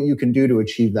 Here's what you can do to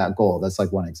achieve that goal. That's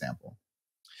like one example.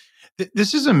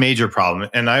 This is a major problem.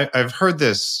 And I've heard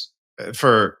this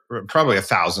for probably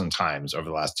 1,000 times over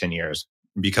the last 10 years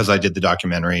because I did the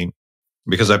documentary,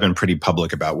 because I've been pretty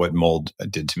public about what mold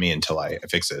did to me until I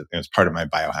fix it. It's part of my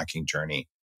biohacking journey.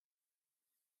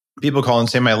 People call and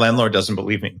say, my landlord doesn't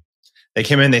believe me. They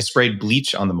came in, they sprayed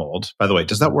bleach on the mold. By the way,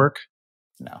 does that work?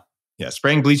 No. Yeah,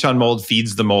 spraying bleach on mold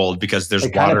feeds the mold because there's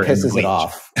water in the bleach. It pisses it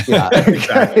off. Yeah.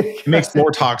 Exactly. It makes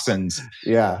more toxins.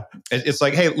 Yeah. It's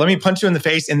like, hey, let me punch you in the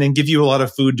face and then give you a lot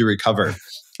of food to recover.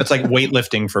 It's like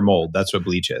weightlifting for mold. That's what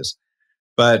bleach is.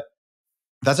 But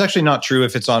that's actually not true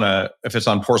if it's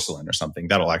on porcelain or something.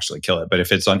 That'll actually kill it. But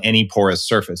if it's on any porous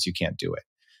surface, you can't do it.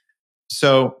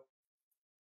 So,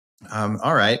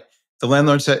 all right. The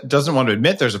landlord doesn't want to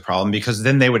admit there's a problem because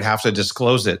then they would have to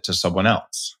disclose it to someone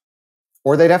else.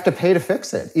 Or they'd have to pay to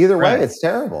fix it. Either way, it's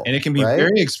terrible. And it can be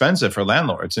very expensive for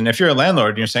landlords. And if you're a landlord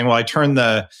and you're saying, well, I turned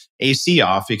the AC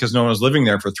off because no one was living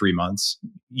there for 3 months,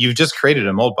 you've just created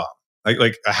a mold bomb.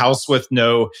 Like a house with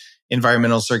no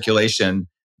environmental circulation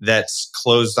that's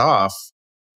closed off,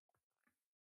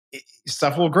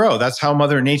 stuff will grow. That's how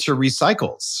Mother Nature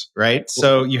recycles, right?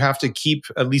 So you have to keep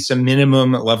at least a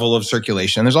minimum level of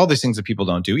circulation. There's all these things that people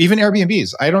don't do. Even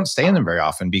Airbnbs. I don't stay in them very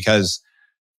often because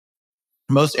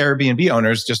most Airbnb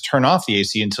owners just turn off the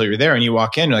AC until you're there and you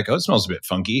walk in, you're like, oh, it smells a bit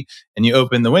funky. And you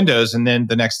open the windows and then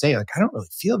the next day, like, I don't really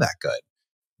feel that good.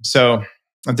 So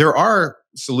there are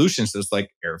solutions to this,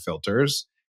 like air filters.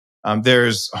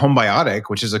 There's Homebiotic,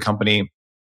 which is a company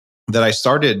that I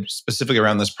started specifically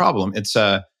around this problem. It's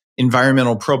a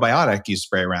environmental probiotic you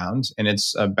spray around, and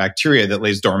it's a bacteria that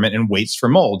lays dormant and waits for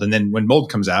mold. And then when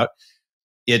mold comes out,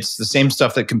 it's the same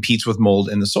stuff that competes with mold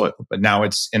in the soil, but now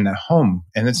it's in the home,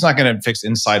 and it's not going to fix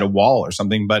inside a wall or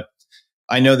something. But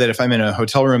I know that if I'm in a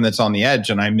hotel room that's on the edge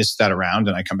and I miss that around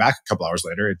and I come back a couple hours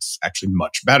later, it's actually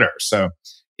much better. So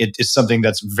it is something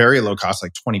that's very low cost,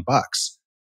 like $20.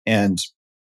 And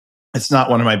it's not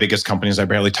one of my biggest companies. I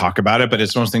barely talk about it, but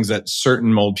it's one of those things that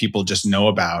certain mold people just know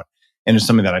about. And it's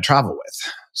something that I travel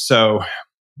with. So,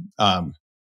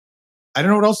 I don't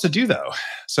know what else to do though.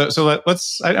 So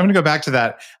I'm going to go back to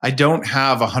that. I don't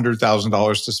have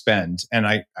 $100,000 to spend, and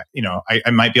I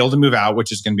might be able to move out,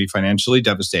 which is going to be financially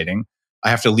devastating. I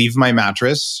have to leave my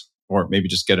mattress, or maybe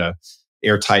just get a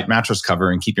airtight mattress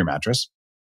cover and keep your mattress.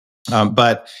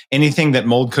 But anything that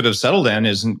mold could have settled in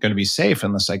isn't going to be safe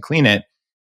unless I clean it.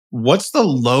 What's the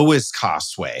lowest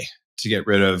cost way to get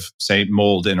rid of, say,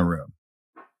 mold in a room?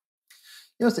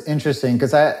 It's interesting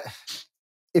because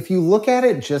if you look at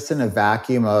it just in a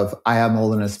vacuum of I have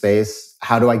mold in a space,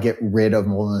 how do I get rid of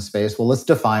mold in a space? Well, let's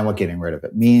define what getting rid of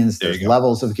it means. There's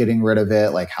levels of getting rid of it.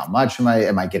 Like how much am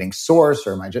I getting source,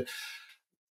 or am I just...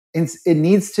 It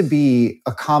needs to be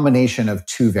a combination of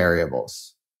two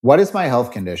variables. What is my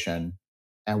health condition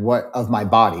and what of my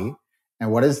body,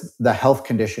 and what is the health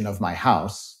condition of my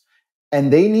house?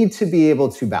 And they need to be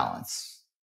able to balance.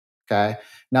 Okay.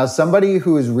 Now, somebody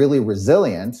who is really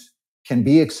resilient can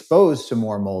be exposed to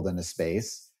more mold in a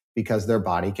space because their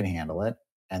body can handle it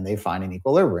and they find an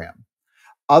equilibrium.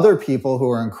 Other people who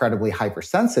are incredibly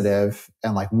hypersensitive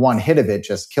and like one hit of it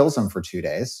just kills them for 2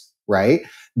 days, right?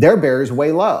 Their barrier's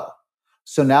way low.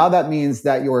 So now that means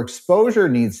that your exposure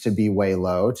needs to be way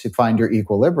low to find your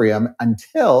equilibrium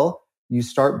until you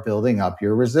start building up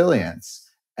your resilience.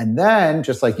 And then,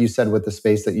 just like you said with the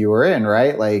space that you were in,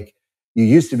 right? Like you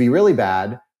used to be really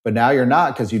bad, but now you're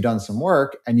not because you've done some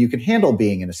work and you can handle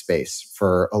being in a space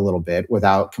for a little bit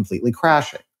without completely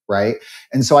crashing, right?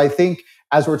 And so I think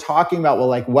as we're talking about, well,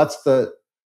 like what's the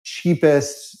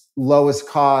cheapest, lowest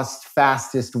cost,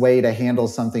 fastest way to handle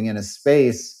something in a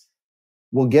space,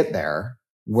 we'll get there.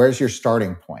 Where's your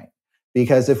starting point?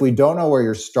 Because if we don't know where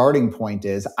your starting point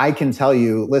is, I can tell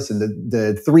you, listen,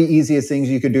 the 3 easiest things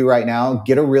you could do right now: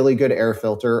 get a really good air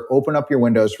filter, open up your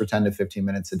windows for 10 to 15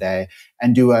 minutes a day,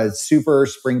 and do a super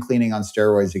spring cleaning on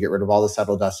steroids to get rid of all the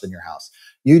settled dust in your house.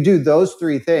 You do those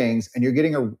 3 things, and you're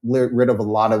getting rid of a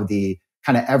lot of the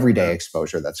kind of everyday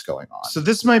exposure that's going on. So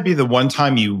this might be the one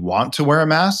time you want to wear a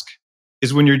mask,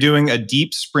 is when you're doing a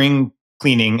deep spring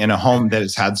cleaning in a home that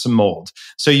has had some mold.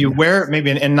 So you wear maybe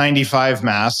an N95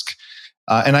 mask.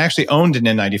 And I actually owned an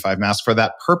N95 mask for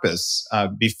that purpose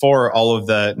before all of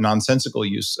the nonsensical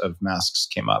use of masks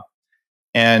came up.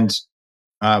 And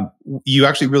you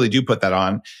actually really do put that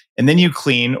on. And then you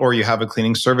clean, or you have a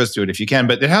cleaning service do it if you can.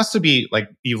 But it has to be like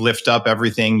you lift up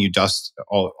everything, you dust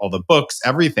all the books,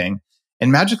 everything.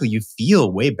 And magically you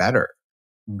feel way better,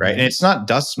 right? And it's not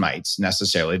dust mites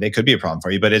necessarily. They could be a problem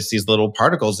for you, but it's these little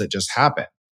particles that just happen.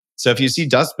 So if you see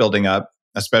dust building up,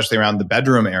 especially around the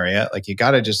bedroom area, like you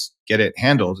got to just get it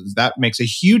handled. That makes a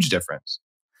huge difference.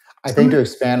 I think to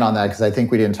expand on that, because I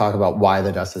think we didn't talk about why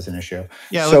the dust is an issue.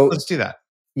 Yeah, so, let's do that.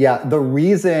 Yeah, the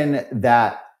reason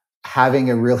that having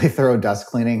a really thorough dust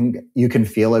cleaning, you can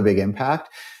feel a big impact,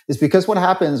 is because what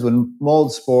happens when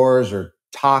mold spores or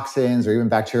toxins or even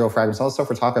bacterial fragments, all the stuff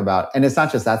we're talking about, and it's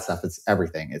not just that stuff, it's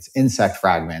everything. It's insect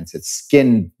fragments, it's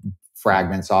skin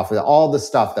fragments off of all the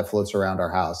stuff that floats around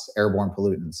our house, airborne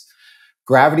pollutants.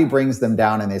 Gravity brings them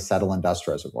down and they settle in dust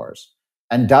reservoirs.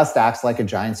 And dust acts like a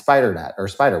giant spider net or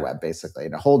spider web, basically,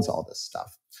 and it holds all this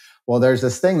stuff. Well, there's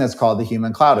this thing that's called the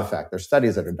human cloud effect. There's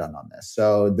studies that are done on this.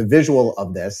 So the visual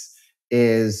of this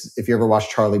is, if you ever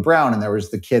watched Charlie Brown, and there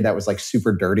was the kid that was like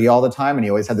super dirty all the time, and he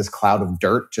always had this cloud of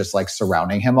dirt just like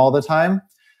surrounding him all the time.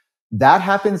 That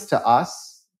happens to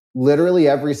us literally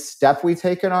every step we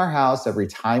take in our house, every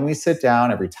time we sit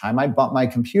down, every time I bump my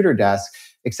computer desk.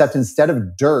 Except instead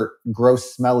of dirt,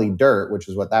 gross, smelly dirt, which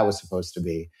is what that was supposed to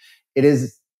be, it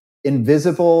is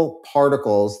invisible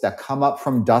particles that come up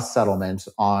from dust settlement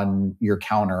on your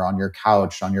counter, on your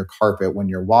couch, on your carpet when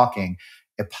you're walking.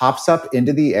 It pops up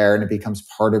into the air and it becomes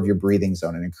part of your breathing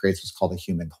zone, and it creates what's called a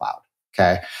human cloud.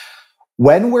 Okay.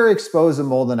 When we're exposed to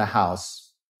mold in a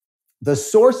house, the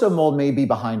source of mold may be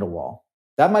behind a wall.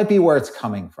 That might be where it's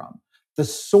coming from. The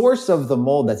source of the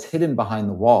mold that's hidden behind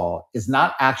the wall is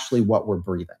not actually what we're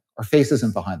breathing. Our face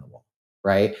isn't behind the wall,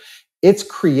 right? It's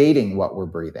creating what we're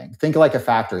breathing. Think like a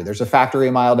factory. There's a factory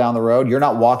a mile down the road. You're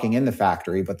not walking in the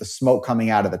factory, but the smoke coming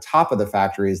out of the top of the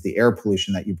factory is the air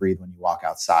pollution that you breathe when you walk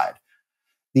outside.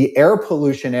 The air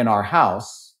pollution in our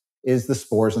house is the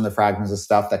spores and the fragments of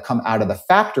stuff that come out of the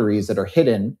factories that are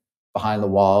hidden behind the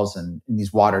walls and in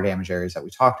these water damage areas that we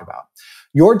talked about.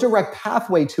 Your direct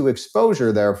pathway to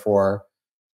exposure, therefore,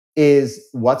 is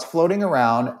what's floating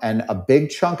around, and a big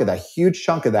chunk of that, huge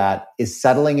chunk of that, is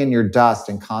settling in your dust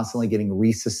and constantly getting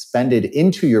resuspended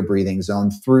into your breathing zone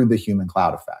through the human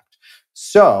cloud effect.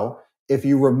 So if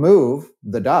you remove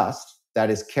the dust that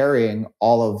is carrying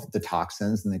all of the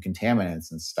toxins and the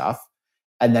contaminants and stuff,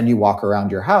 and then you walk around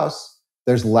your house,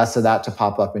 there's less of that to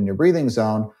pop up in your breathing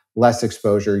zone, less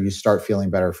exposure, you start feeling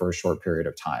better for a short period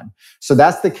of time. So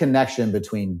that's the connection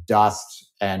between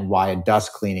dust and why a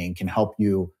dust cleaning can help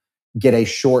you get a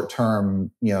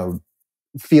short-term,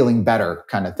 feeling better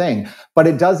kind of thing. But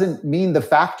it doesn't mean the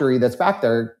factory that's back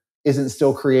there isn't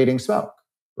still creating smoke,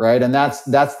 right? And that's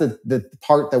the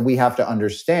part that we have to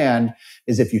understand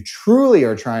is if you truly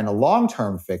are trying to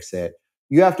long-term fix it,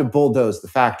 you have to bulldoze the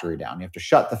factory down. You have to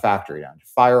shut the factory down,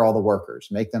 fire all the workers,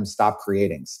 make them stop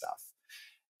creating stuff.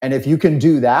 And if you can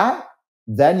do that,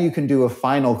 then you can do a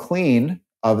final clean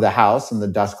of the house and the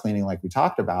dust cleaning like we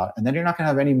talked about, and then you're not going to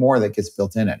have any more that gets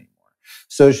built in anymore.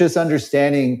 So it's just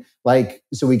understanding,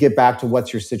 so we get back to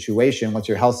what's your situation, what's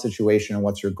your health situation, and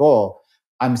what's your goal.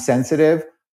 I'm sensitive,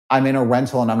 I'm in a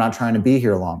rental, and I'm not trying to be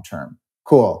here long term.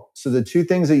 Cool. So the two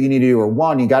things that you need to do are,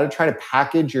 one, you got to try to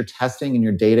package your testing and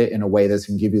your data in a way that's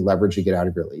going to give you leverage to get out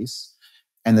of your lease.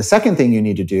 And the second thing you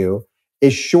need to do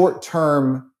is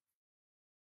short-term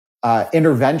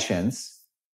interventions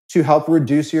to help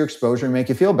reduce your exposure and make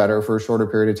you feel better for a shorter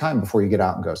period of time before you get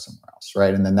out and go somewhere else,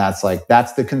 right? And then that's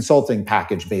the consulting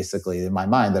package, basically, in my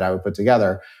mind, that I would put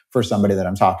together for somebody that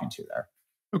I'm talking to there.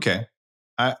 Okay.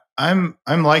 I'm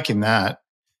liking that.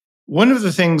 One of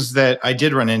the things that I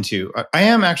did run into, I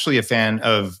am actually a fan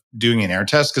of doing an air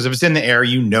test, because if it's in the air,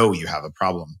 you have a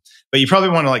problem. But you probably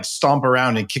want to stomp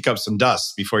around and kick up some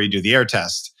dust before you do the air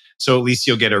test. So at least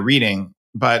you'll get a reading.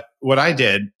 But what I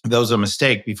did, that was a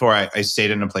mistake before I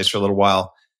stayed in a place for a little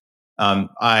while.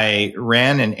 I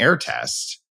ran an air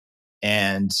test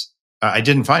and I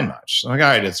didn't find much. I'm like, all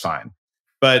right, it's fine.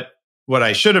 But what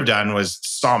I should have done was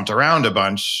stomped around a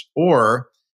bunch, or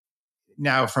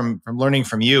now from learning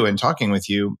from you and talking with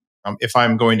you, if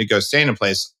I'm going to go stay in a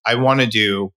place, I want to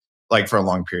do, for a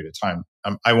long period of time,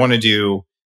 I want to do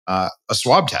a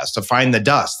swab test to find the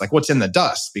dust, what's in the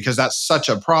dust, because that's such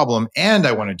a problem. And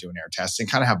I want to do an air test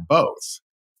and kind of have both.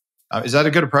 Is that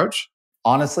a good approach?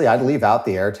 Honestly, I'd leave out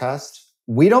the air test.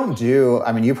 We don't do,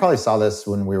 you probably saw this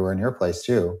when we were in your place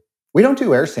too. We don't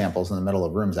do air samples in the middle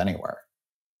of rooms anywhere.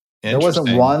 There wasn't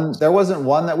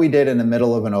one that we did in the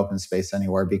middle of an open space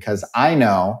anywhere, because I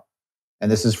know, and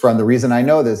this is from the reason I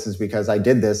know this is because I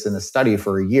did this in a study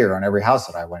for a year on every house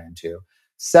that I went into.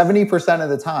 70% of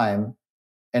the time,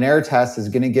 an air test is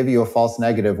going to give you a false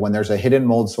negative when there's a hidden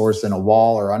mold source in a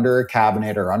wall or under a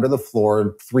cabinet or under the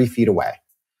floor 3 feet away,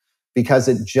 because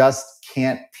it just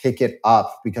can't pick it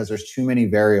up, because there's too many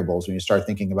variables when you start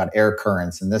thinking about air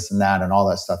currents and this and that and all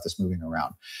that stuff that's moving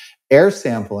around. Air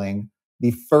sampling,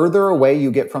 the further away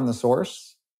you get from the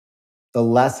source, the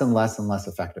less and less and less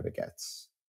effective it gets.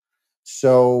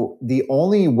 So the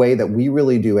only way that we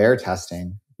really do air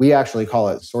testing, we actually call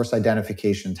it source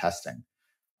identification testing.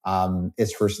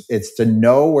 It's to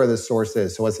know where the source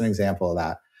is. So what's an example of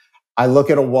that? I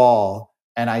look at a wall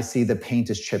and I see the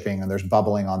paint is chipping and there's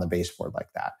bubbling on the baseboard like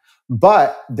that.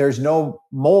 But there's no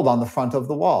mold on the front of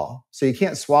the wall. So you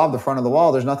can't swab the front of the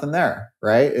wall. There's nothing there,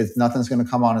 right? Nothing's going to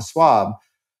come on a swab.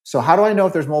 So how do I know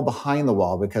if there's mold behind the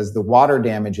wall? Because the water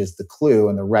damage is the clue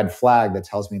and the red flag that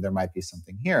tells me there might be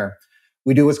something here.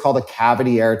 We do what's called a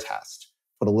cavity air test.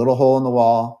 Put a little hole in the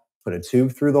wall, put a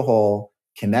tube through the hole,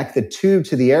 connect the tube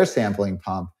to the air sampling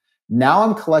pump. Now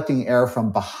I'm collecting air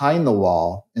from behind the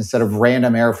wall instead of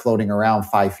random air floating around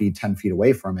 5 feet, 10 feet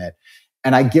away from it.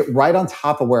 And I get right on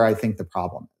top of where I think the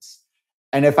problem is.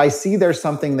 And if I see there's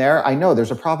something there, I know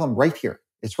there's a problem right here.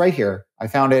 It's right here. I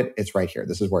found it. It's right here.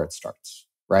 This is where it starts,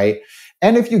 right?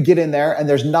 And if you get in there and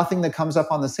there's nothing that comes up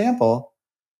on the sample,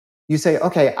 you say,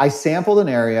 okay, I sampled an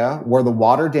area where the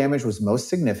water damage was most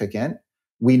significant.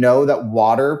 We know that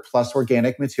water plus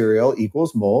organic material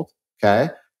equals mold,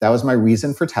 okay? That was my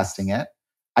reason for testing it.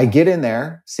 I get in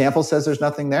there, sample says there's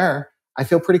nothing there. I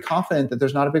feel pretty confident that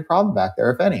there's not a big problem back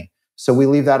there, if any. So we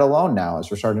leave that alone now as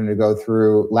we're starting to go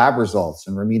through lab results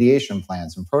and remediation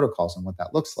plans and protocols and what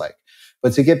that looks like.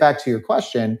 But to get back to your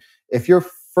question, if you're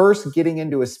first getting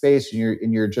into a space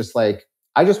and you're just like,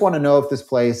 I just want to know if this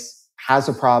place has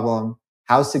a problem,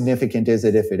 how significant is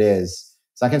it if it is?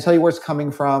 So I can tell you where it's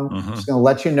coming from. I'm just going to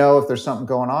let you know if there's something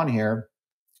going on here.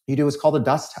 You do what's called a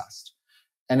dust test.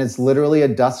 And it's literally a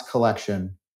dust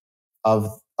collection of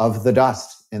of the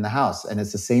dust in the house. And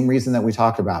it's the same reason that we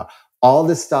talked about. All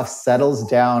this stuff settles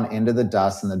down into the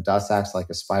dust, and the dust acts like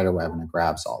a spider web and it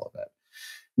grabs all of it.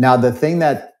 Now, the thing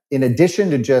that, in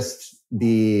addition to just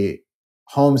the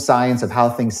home science of how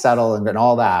things settle and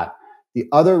all that, the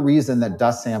other reason that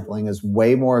dust sampling is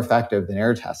way more effective than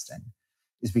air testing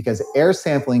is because air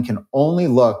sampling can only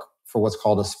look for what's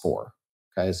called a spore.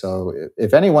 Okay, so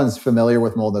if anyone's familiar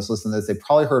with mold that's listening to this, they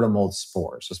probably heard of mold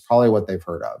spores. That's probably what they've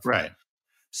heard of. Right.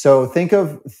 So think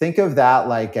of that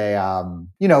like a,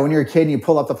 when you're a kid and you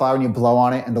pull up the flower and you blow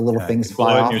on it and the little things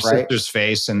fly off, in your right? sister's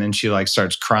face, and then she like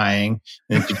starts crying,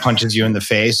 and she punches you in the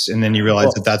face, and then you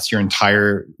realize that that's your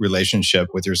entire relationship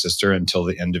with your sister until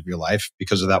the end of your life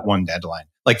because of that one deadline.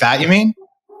 Like that, you mean?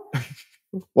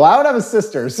 Well, I don't have a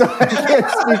sister, so I can't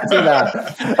speak to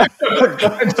that.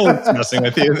 I'm totally messing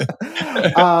with you.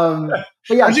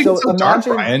 But yeah, so imagine, dark,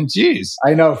 Brian. Jeez.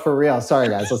 I know, for real. Sorry,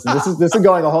 guys. Listen, this is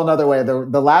going a whole nother way. The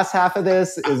last half of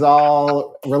this is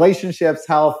all relationships,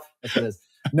 health. That's what it is.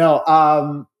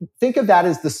 No, think of that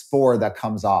as the spore that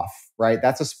comes off, right?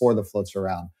 That's a spore that floats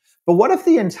around. But what if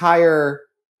the entire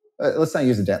let's not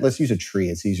use a let's use a tree.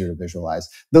 It's easier to visualize.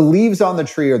 The leaves on the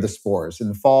tree are the spores. In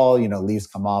the fall, leaves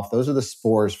come off. Those are the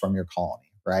spores from your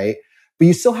colony, right? But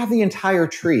you still have the entire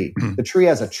tree. The tree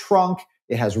has a trunk.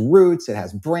 It has roots. It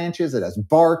has branches. It has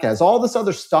bark. It has all this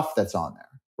other stuff that's on there,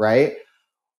 right?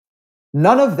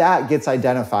 None of that gets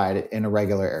identified in a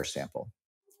regular air sample,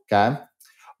 okay?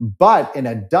 But in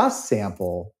a dust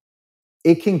sample,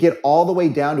 it can get all the way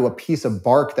down to a piece of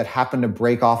bark that happened to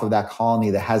break off of that colony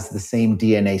that has the same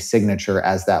DNA signature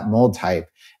as that mold type.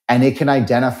 And it can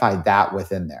identify that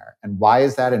within there. And why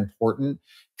is that important?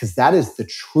 Because that is the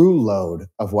true load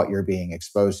of what you're being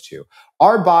exposed to.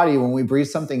 Our body, when we breathe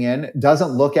something in,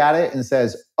 doesn't look at it and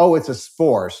says, oh, it's a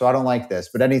spore, so I don't like this,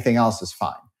 but anything else is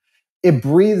fine. It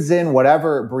breathes in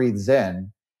whatever it breathes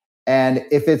in. And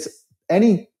if it's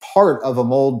any part of a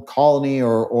mold colony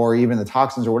or even the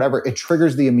toxins or whatever, it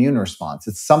triggers the immune response.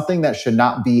 It's something that should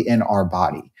not be in our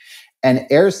body. And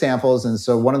air samples, and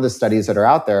so one of the studies that are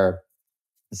out there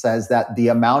says that the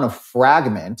amount of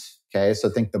fragment, okay, so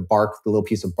think the bark, the little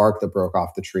piece of bark that broke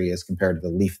off the tree as compared to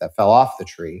the leaf that fell off the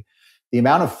tree, the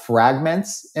amount of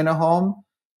fragments in a home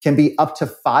can be up to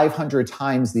 500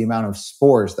 times the amount of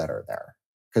spores that are there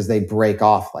because they break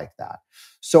off like that.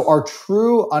 So our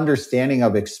true understanding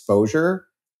of exposure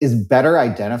is better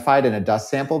identified in a dust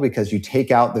sample because you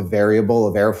take out the variable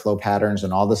of airflow patterns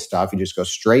and all this stuff. You just go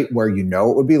straight where you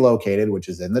know it would be located, which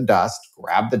is in the dust.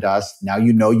 Grab the dust. Now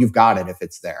you know you've got it if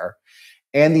it's there.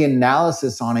 And the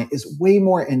analysis on it is way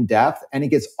more in depth, and it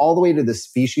gets all the way to the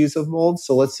species of mold.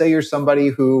 So let's say you're somebody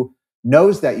who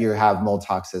knows that you have mold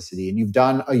toxicity and you've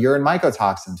done a urine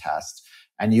mycotoxin test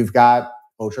and you've got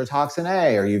otrotoxin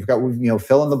A, or you've got,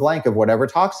 fill in the blank of whatever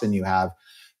toxin you have.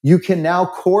 You can now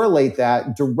correlate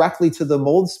that directly to the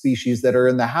mold species that are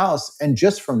in the house. And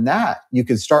just from that, you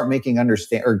can start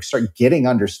start getting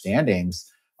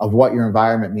understandings of what your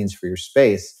environment means for your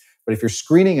space. But if you're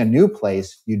screening a new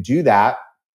place, you do that.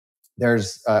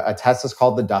 There's a test that's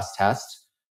called the dust test,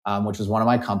 which is one of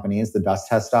my companies,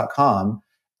 thedusttest.com.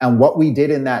 And what we did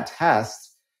in that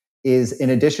test is, in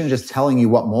addition to just telling you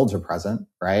what molds are present,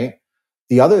 right?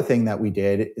 The other thing that we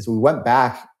did is we went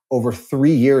back over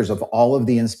 3 years of all of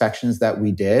the inspections that we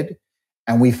did,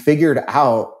 and we figured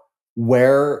out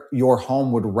where your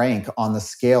home would rank on the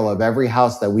scale of every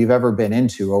house that we've ever been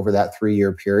into over that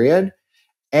 3-year period,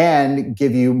 and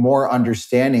give you more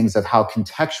understandings of how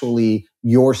contextually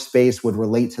your space would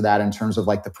relate to that in terms of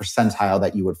like the percentile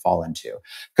that you would fall into.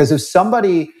 Because if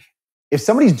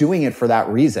somebody's doing it for that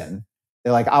reason,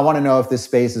 they're like, I want to know if this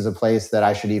space is a place that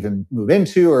I should even move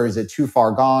into, or is it too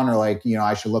far gone, or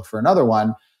I should look for another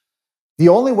one. The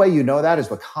only way you know that is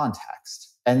with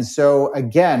context. And so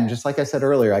again, just like I said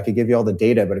earlier, I could give you all the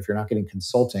data, but if you're not getting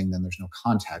consulting, then there's no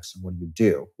context. And what do you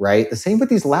do, right? The same with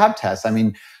these lab tests. I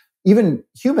mean, even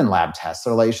human lab tests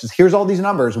are like, here's all these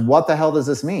numbers. What the hell does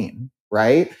this mean,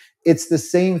 right? It's the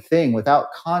same thing.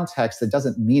 Without context, it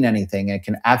doesn't mean anything. It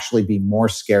can actually be more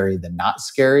scary than not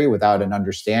scary without an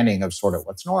understanding of sort of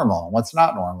what's normal and what's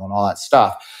not normal and all that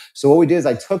stuff. So what we did is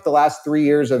I took the last 3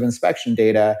 years of inspection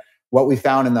data, what we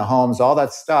found in the homes, all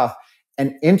that stuff,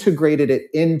 and integrated it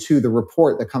into the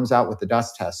report that comes out with the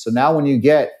dust test. So now when you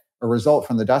get a result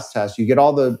from the dust test, you get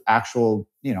all the actual,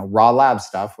 raw lab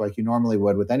stuff like you normally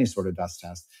would with any sort of dust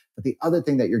test. But the other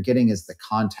thing that you're getting is the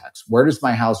context. Where does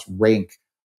my house rank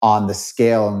on the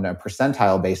scale and a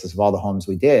percentile basis of all the homes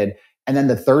we did? And then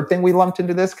the third thing we lumped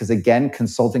into this, because again,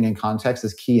 consulting and context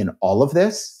is key in all of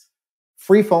this,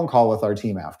 free phone call with our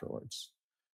team afterwards.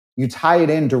 you tie it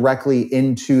in directly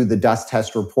into the dust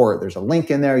test report. There's a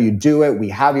link in there. You do it. We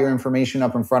have your information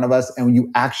up in front of us, and you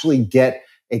actually get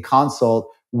a consult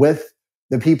with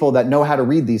the people that know how to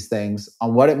read these things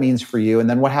on what it means for you. And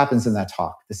then what happens in that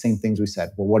talk? The same things we said.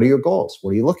 Well, what are your goals?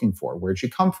 What are you looking for? Where'd you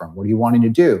come from? What are you wanting to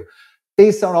do?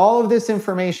 Based on all of this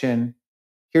information,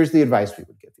 here's the advice we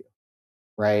would give you,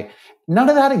 right? None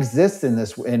of that exists in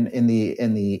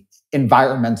the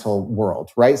environmental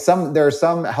world, right? There are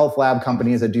some health lab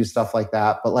companies that do stuff like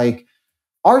that, but like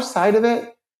our side of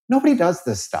it, nobody does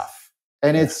this stuff.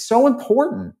 And it's so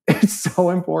important. It's so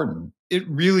important. It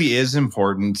really is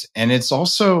important. And it's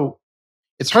also,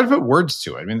 it's hard to put words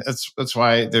to it. I mean, that's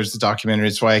why there's the documentary.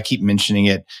 It's why I keep mentioning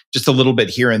it just a little bit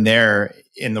here and there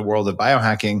in the world of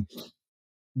biohacking,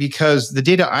 because the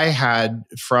data I had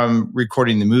from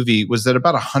recording the movie was that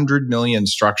about 100 million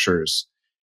structures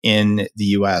in the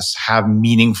US have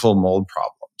meaningful mold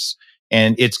problems.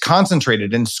 And it's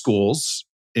concentrated in schools,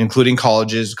 including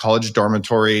colleges, college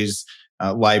dormitories,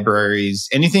 libraries,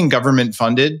 anything government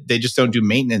funded, they just don't do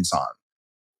maintenance on,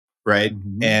 right?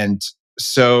 Mm-hmm. And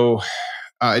so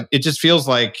it just feels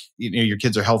like your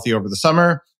kids are healthy over the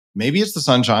summer. Maybe it's the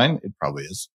sunshine. It probably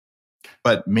is.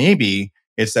 But maybe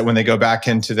it's that when they go back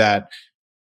into that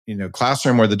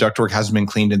classroom where the ductwork hasn't been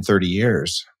cleaned in 30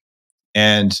 years,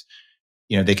 and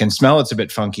they can smell it's a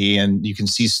bit funky, and you can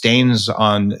see stains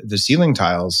on the ceiling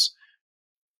tiles.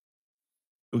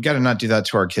 We got to not do that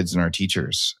to our kids and our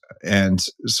teachers. And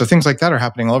so things like that are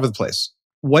happening all over the place.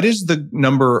 What is the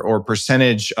number or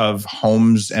percentage of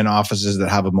homes and offices that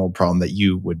have a mold problem that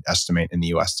you would estimate in the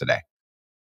US today?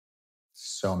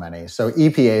 So many. So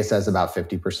EPA says about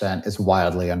 50%. Is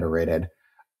wildly underrated.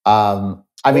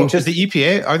 Just the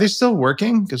EPA, are they still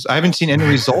working? Because I haven't seen any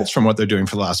results from what they're doing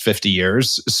for the last 50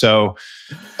 years. So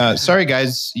sorry,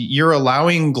 guys, you're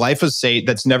allowing glyphosate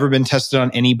that's never been tested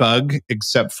on any bug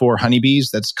except for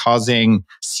honeybees that's causing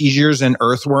seizures and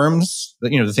earthworms,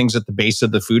 the things at the base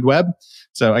of the food web.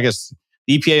 So I guess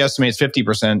the EPA estimates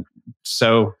 50%.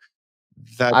 So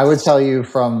that's I would tell you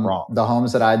from the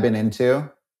homes that I've been into,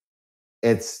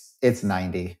 it's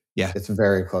 90. Yeah. It's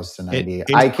very close to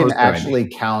 90. I can actually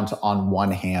count on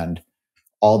one hand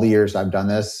all the years I've done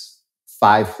this,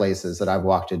 5 places that I've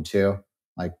walked into.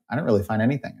 Like, I don't really find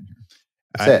anything in here.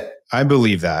 That's it. I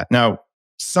believe that. Now,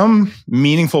 some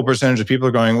meaningful percentage of people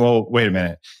are going, well, wait a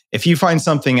minute. If you find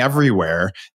something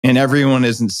everywhere and everyone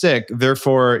isn't sick,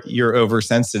 therefore you're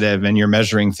oversensitive and you're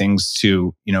measuring things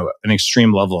to, an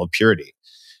extreme level of purity.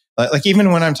 Like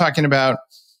even when I'm talking about,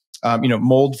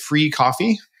 mold-free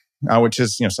coffee, which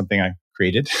is something I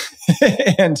created,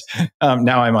 and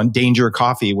now I'm on Danger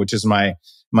Coffee, which is my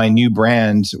new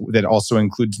brand that also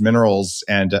includes minerals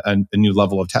and a new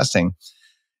level of testing.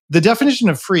 The definition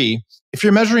of free, if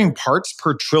you're measuring parts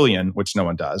per trillion, which no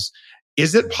one does,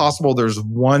 is it possible there's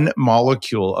one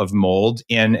molecule of mold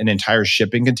in an entire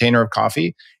shipping container of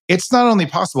coffee? It's not only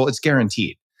possible, it's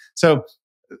guaranteed. So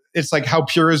it's like, how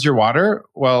pure is your water?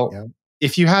 Well,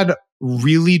 if you had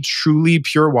really truly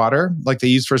pure water, like they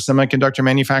use for semiconductor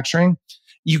manufacturing,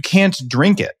 you can't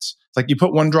drink it. It's like you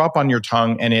put one drop on your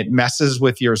tongue and it messes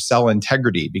with your cell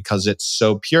integrity because it's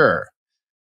so pure.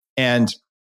 And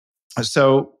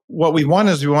so what we want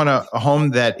is a home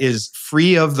that is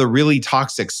free of the really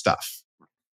toxic stuff,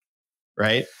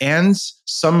 right? And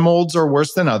some molds are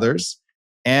worse than others.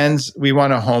 And we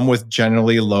want a home with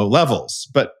generally low levels,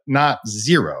 but not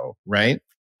zero, right?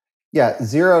 Yeah,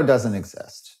 zero doesn't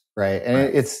exist. Right.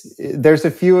 And there's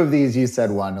a few of these. You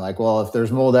said one, like, well, if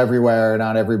there's mold everywhere,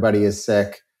 not everybody is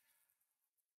sick.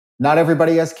 Not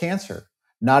everybody has cancer.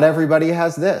 Not everybody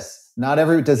has this.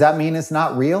 Does that mean it's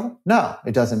not real? No,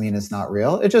 it doesn't mean it's not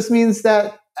real. It just means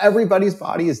that everybody's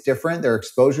body is different. Their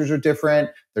exposures are different.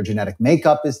 Their genetic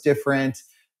makeup is different.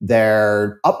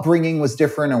 Their upbringing was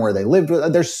different and where they lived.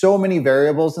 There's so many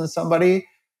variables in somebody.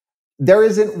 There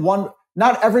isn't one.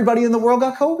 Not everybody in the world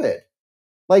got COVID.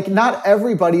 Like, not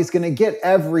everybody's going to get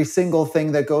every single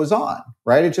thing that goes on,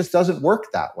 right? It just doesn't work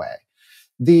that way.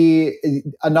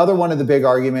 Another one of the big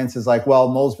arguments is like, well,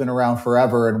 mold's been around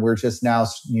forever and we're just now,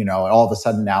 all of a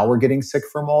sudden now we're getting sick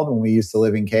from mold when we used to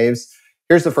live in caves.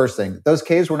 Here's the first thing. Those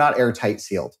caves were not airtight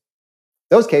sealed.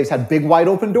 Those caves had big wide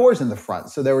open doors in the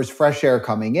front. So there was fresh air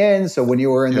coming in. So when you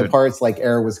were in the parts, like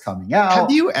air was coming out.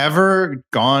 Have you ever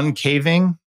gone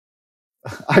caving?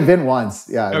 I've been once.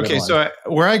 Yeah. Okay. So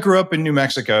where I grew up in New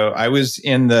Mexico, I was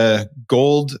in the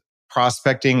Gold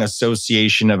Prospecting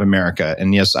Association of America.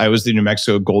 And yes, I was the New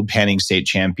Mexico gold panning state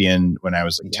champion when I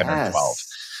was like 10 or 12.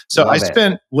 So I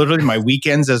spent literally my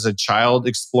weekends as a child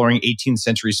exploring 18th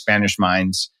century Spanish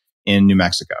mines in New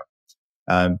Mexico.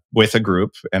 with a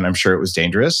group, and I'm sure it was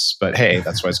dangerous, but hey,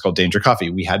 that's why it's called Danger Coffee.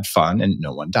 We had fun and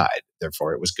no one died.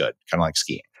 Therefore, it was good, kind of like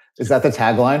skiing. Is that the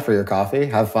tagline for your coffee?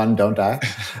 Have fun, don't die?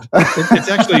 It's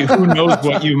actually, who knows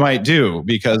what you might do,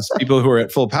 because people who are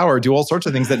at full power do all sorts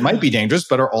of things that might be dangerous,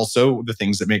 but are also the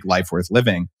things that make life worth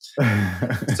living.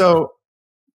 So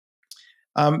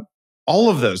all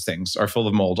of those things are full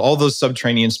of mold, all those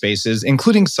subterranean spaces,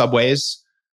 including subways.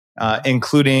 I've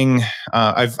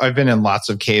been in lots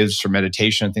of caves for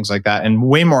meditation and things like that. And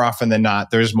way more often than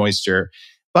not, there's moisture.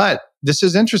 But this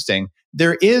is interesting.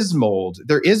 There is mold,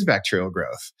 there is bacterial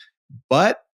growth,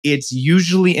 but it's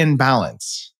usually in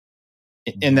balance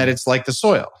in that it's like the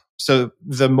soil. So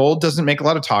the mold doesn't make a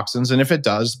lot of toxins. And if it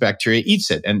does, bacteria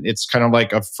eats it. And it's kind of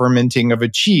like a fermenting of a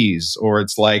cheese, or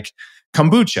it's like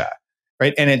kombucha.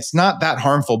 Right. And it's not that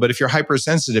harmful, but if you're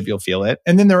hypersensitive, you'll feel it.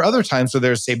 And then there are other times where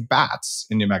there's, say, bats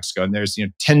in New Mexico, and there's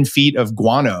 10 feet of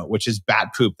guano, which is bat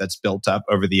poop that's built up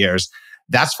over the years.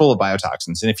 That's full of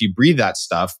biotoxins. And if you breathe that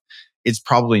stuff, it's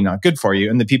probably not good for you.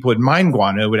 And the people who would mine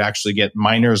guano would actually get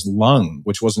miner's lung,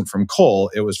 which wasn't from coal.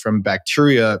 It was from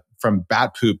bacteria from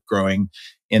bat poop growing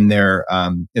in their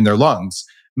lungs.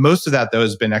 Most of that, though,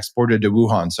 has been exported to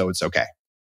Wuhan, so it's okay.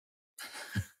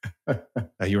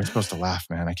 You were supposed to laugh,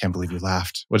 man. I can't believe you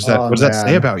laughed. What does that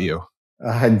say about you?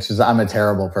 I'm a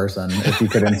terrible person, if you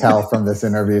couldn't tell from this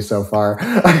interview so far.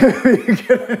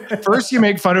 First, you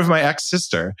make fun of my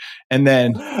ex-sister, and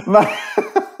then...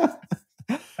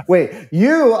 Wait,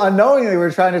 you unknowingly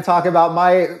were trying to talk about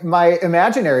my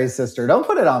imaginary sister. Don't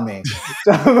put it on me.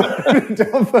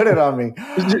 Don't put it on me.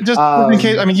 Just in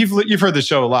case, I mean, you've heard the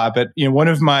show a lot, but one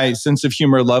of my sense of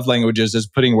humor love languages is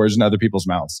putting words in other people's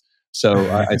mouths. So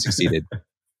I succeeded.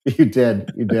 You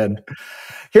did.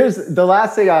 Here's the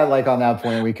last thing I like on that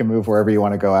point. We can move wherever you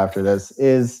want to go after this.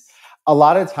 Is a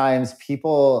lot of times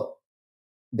people,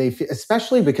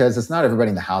 especially because it's not everybody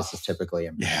in the house is typically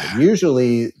impacted.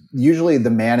 Yeah. Usually the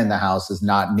man in the house is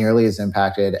not nearly as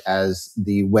impacted as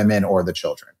the women or the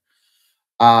children.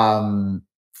 From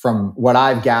what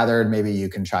I've gathered, maybe you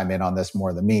can chime in on this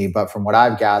more than me, but from what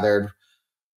I've gathered,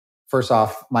 first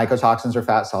off, mycotoxins are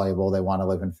fat soluble. They want to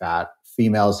live in fat.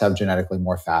 Females have genetically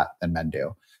more fat than men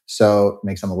do. So it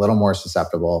makes them a little more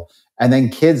susceptible. And then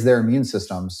kids, their immune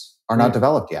systems are not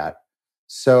developed yet.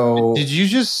 So did you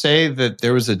just say that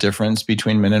there was a difference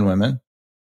between men and women?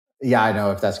 Yeah, I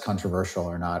know if that's controversial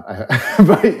or not.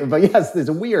 But yes, there's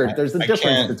a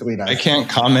difference between us. I can't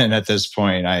comment at this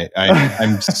point.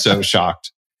 I'm so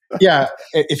shocked. Yeah,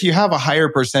 if you have a higher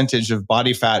percentage of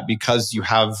body fat because you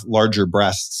have larger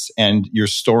breasts and you're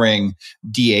storing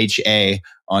DHA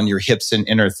on your hips and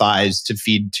inner thighs to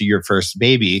feed to your first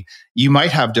baby, you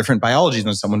might have different biology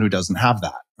than someone who doesn't have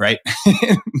that, right?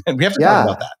 And we have to talk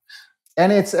about that.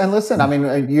 And listen, I mean,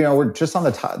 we're just on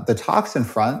the toxin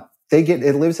front.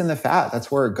 It lives in the fat.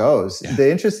 That's where it goes. Yeah. The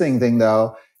interesting thing,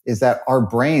 though, is that our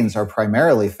brains are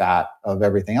primarily fat of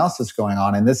everything else that's going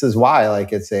on. And this is why,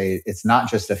 it's not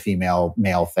just a female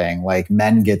male thing. Like,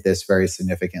 men get this very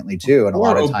significantly too. And a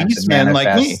lot of times, men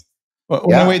like me.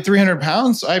 When I weighed 300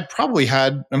 pounds, I probably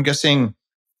had, I'm guessing,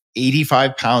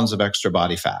 85 pounds of extra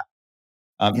body fat.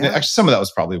 Actually, some of that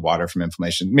was probably water from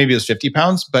inflammation. Maybe it was 50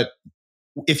 pounds. But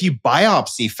if you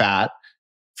biopsy fat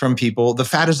from people, the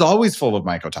fat is always full of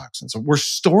mycotoxins. So we're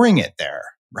storing it there,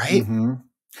 right? Mm-hmm.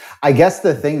 I guess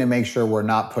the thing to make sure we're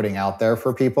not putting out there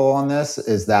for people on this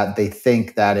is that they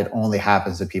think that it only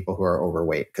happens to people who are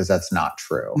overweight, because that's not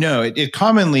true. No, it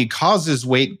commonly causes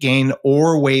weight gain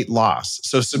or weight loss.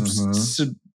 So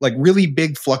like really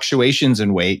big fluctuations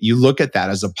in weight, you look at that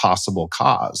as a possible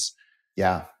cause.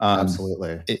 Yeah,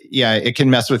 absolutely. It can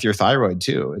mess with your thyroid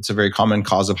too. It's a very common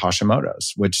cause of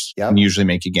Hashimoto's, which can usually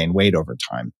make you gain weight over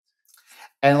time.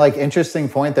 And interesting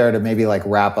point there to maybe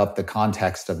wrap up the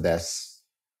context of this.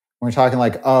 We're talking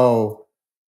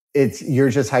you're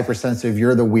just hypersensitive.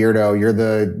 You're the weirdo. You're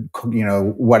the,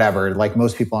 whatever.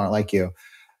 Most people aren't like you.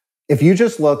 If you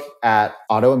just look at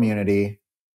autoimmunity,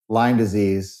 Lyme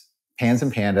disease, PANS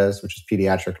and PANDAS, which is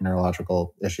pediatric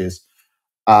neurological issues,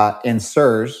 and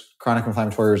SIRS, chronic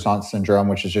inflammatory response syndrome,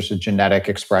 which is just a genetic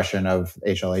expression of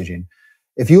HLA gene.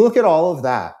 If you look at all of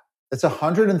that, that's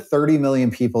 130 million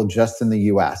people just in the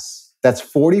US. That's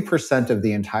 40% of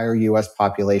the entire US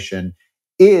population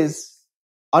is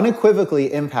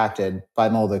unequivocally impacted by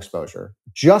mold exposure.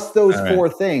 Just those four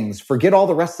things. Forget all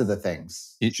the rest of the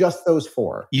things. Just those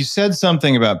four. You said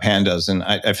something about pandas, and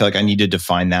I feel like I need to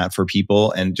define that for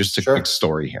people. And just a quick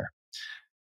story here.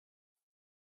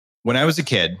 When I was a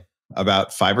kid,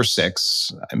 about 5 or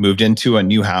 6, I moved into a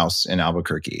new house in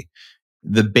Albuquerque.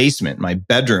 The basement, my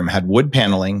bedroom, had wood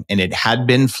paneling, and it had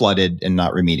been flooded and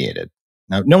not remediated.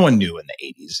 Now, no one knew in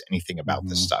the 80s anything about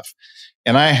this stuff.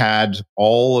 And I had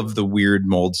all of the weird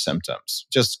mold symptoms,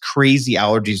 just crazy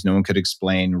allergies no one could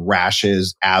explain,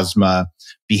 rashes, asthma,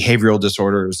 behavioral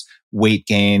disorders, weight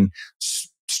gain,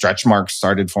 stretch marks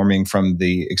started forming from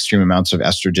the extreme amounts of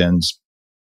estrogens.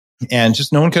 And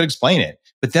just no one could explain it.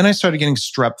 But then I started getting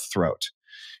strep throat.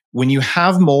 When you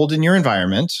have mold in your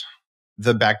environment,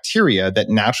 the bacteria that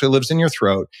naturally lives in your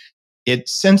throat, it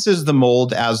senses the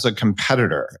mold as a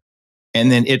competitor.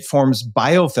 And then it forms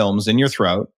biofilms in your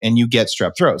throat and you get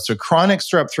strep throat. So chronic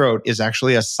strep throat is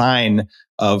actually a sign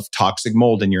of toxic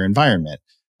mold in your environment.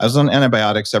 I was on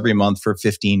antibiotics every month for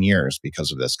 15 years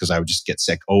because of this, because I would just get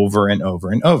sick over and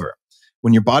over and over.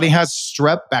 When your body has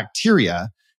strep bacteria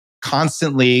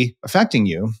constantly affecting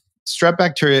you, strep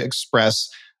bacteria express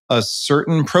a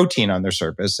certain protein on their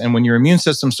surface. And when your immune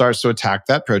system starts to attack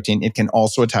that protein, it can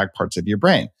also attack parts of your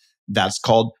brain. That's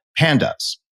called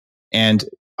PANDAS. And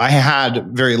I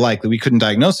had, very likely, we couldn't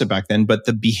diagnose it back then, but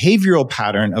the behavioral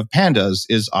pattern of PANDAS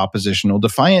is oppositional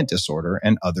defiant disorder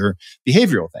and other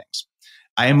behavioral things.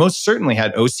 I most certainly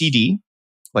had OCD,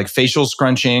 like facial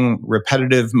scrunching,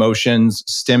 repetitive motions,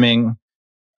 stimming.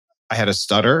 I had a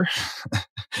stutter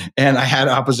and I had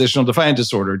oppositional defiant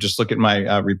disorder. Just look at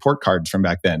my report cards from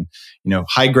back then.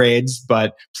 High grades,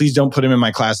 but please don't put him in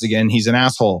my class again. He's an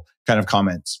asshole kind of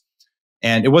comments.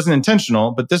 And it wasn't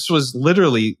intentional, but this was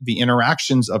literally the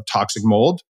interactions of toxic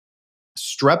mold,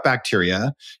 strep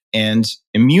bacteria, and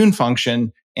immune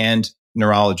function and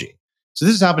neurology. So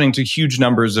this is happening to huge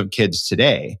numbers of kids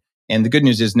today. And the good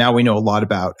news is now we know a lot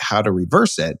about how to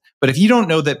reverse it. But if you don't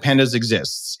know that PANDAS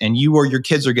exists and you or your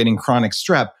kids are getting chronic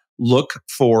strep, look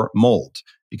for mold,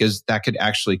 because that could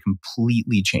actually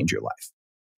completely change your life.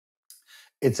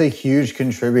 It's a huge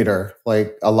contributor.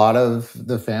 Like a lot of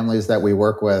the families that we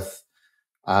work with,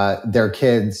 their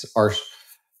kids are,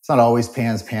 it's not always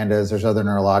PANDAS. There's other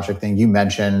neurologic things. You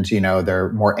mentioned,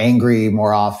 they're more angry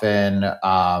more often.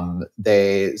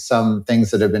 Some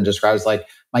things that have been described as like,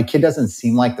 my kid doesn't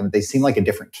seem like them. They seem like a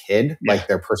different kid. Yeah. Like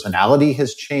their personality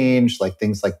has changed, like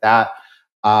things like that.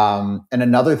 And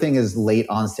another thing is late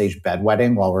on stage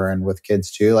bedwetting while we're in with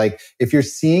kids too. Like if you're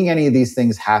seeing any of these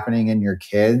things happening in your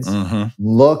kids,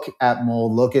 look at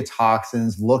mold, look at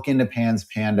toxins, look into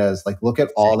PANDAS, like look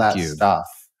at all that stuff.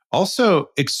 Also,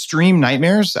 extreme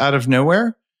nightmares out of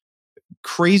nowhere,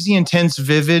 crazy intense,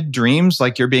 vivid dreams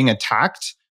like you're being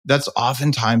attacked. That's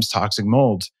oftentimes toxic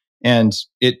mold. And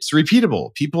it's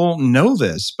repeatable. People know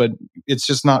this, but it's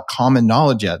just not common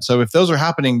knowledge yet. So if those are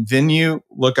happening, then you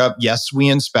look up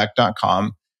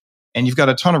yesweinspect.com and you've got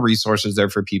a ton of resources there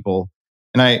for people.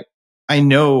 And I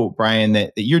know, Brian,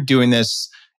 that you're doing this.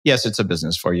 Yes, it's a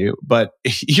business for you, but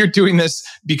you're doing this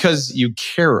because you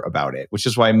care about it, which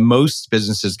is why most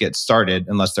businesses get started,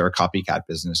 unless they're a copycat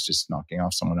business just knocking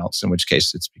off someone else, in which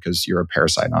case it's because you're a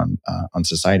parasite on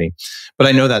society. But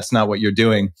I know that's not what you're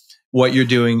doing. What you're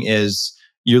doing is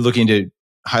you're looking to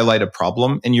highlight a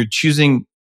problem and you're choosing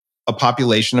a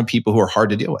population of people who are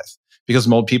hard to deal with, because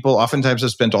mold people oftentimes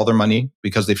have spent all their money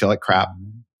because they feel like crap.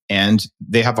 And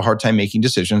they have a hard time making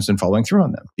decisions and following through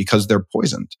on them because they're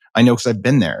poisoned. I know because I've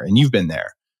been there and you've been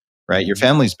there, right? Your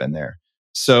family's been there.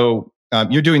 So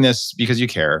you're doing this because you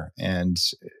care. And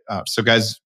so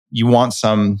guys, you want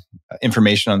some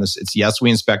information on this. It's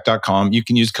yesweinspect.com. You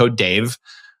can use code Dave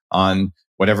on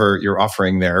whatever you're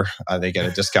offering there. They get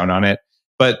a discount on it.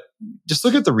 But just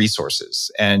look at the resources.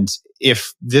 And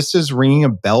if this is ringing a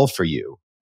bell for you,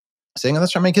 saying, oh,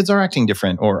 that's right, my kids are acting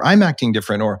different, or I'm acting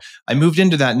different, or I moved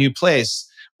into that new place,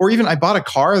 or even I bought a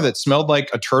car that smelled like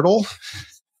a turtle.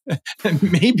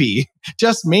 Maybe,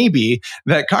 just maybe,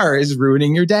 that car is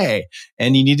ruining your day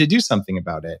and you need to do something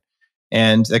about it.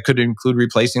 And that could include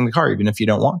replacing the car, even if you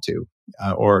don't want to,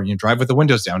 or drive with the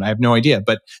windows down. I have no idea.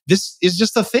 But this is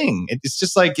just a thing. It's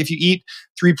just like if you eat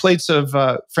 3 plates of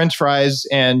French fries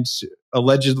and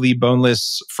allegedly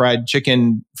boneless fried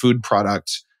chicken food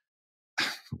product.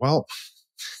 Well,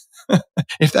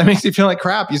 if that makes you feel like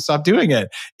crap, you stop doing it.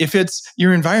 If it's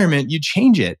your environment, you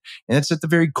change it. And it's at the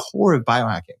very core of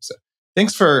biohacking. So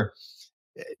thanks for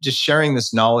just sharing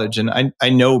this knowledge. And I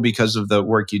know because of the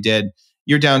work you did,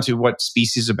 you're down to what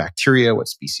species of bacteria, what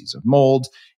species of mold,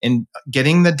 and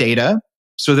getting the data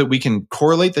so that we can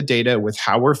correlate the data with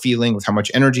how we're feeling, with how much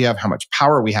energy we have, how much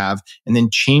power we have, and then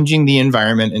changing the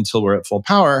environment until we're at full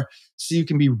power. So you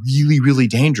can be really, really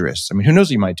dangerous. I mean, who knows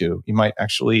what you might do? You might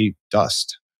actually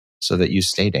dust so that you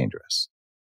stay dangerous.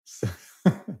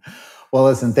 Well,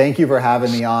 listen, thank you for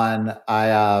having me on.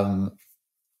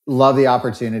 Love the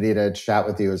opportunity to chat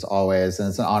with you as always. And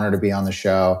it's an honor to be on the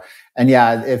show. And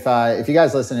yeah, if you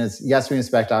guys listen, it's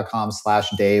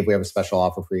yesweinspect.com/Dave. We have a special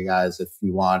offer for you guys if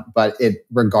you want, but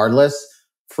regardless,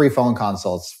 free phone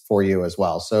consults for you as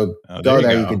well. So go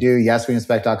there. You can do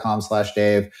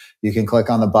yesweinspect.com/Dave. You can click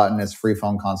on the button. It's free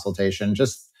phone consultation.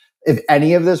 Just if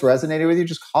any of this resonated with you,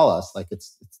 just call us. Like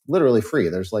it's literally free.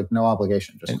 There's like no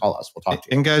obligation. Just call us. We'll talk to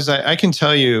you. And guys, I can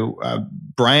tell you,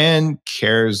 Brian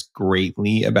cares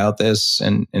greatly about this,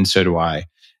 and so do I.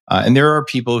 And there are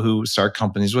people who start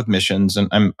companies with missions, and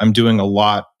I'm doing a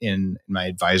lot in my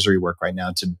advisory work right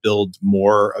now to build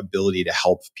more ability to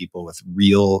help people with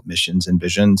real missions and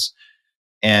visions.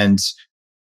 And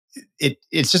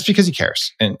it's just because he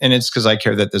cares, and it's because I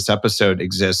care that this episode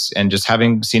exists. And just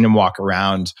having seen him walk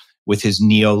around with his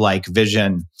Neo-like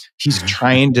vision, he's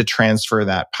trying to transfer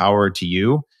that power to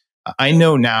you. I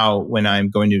know now when I'm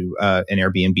going to an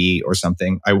Airbnb or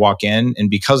something, I walk in, and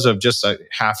because of just a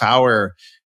half hour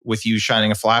with you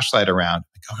shining a flashlight around,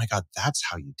 like, oh my God, that's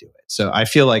how you do it. So I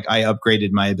feel like I upgraded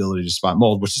my ability to spot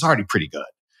mold, which is already pretty good.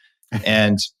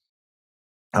 And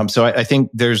so I think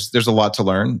there's a lot to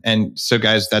learn. And so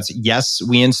guys, that's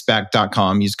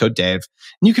yesweinspect.com. Use code Dave.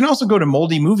 And you can also go to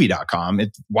moldymovie.com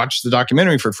and watch the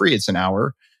documentary for free. It's an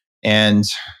hour. And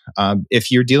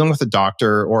if you're dealing with a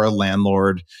doctor or a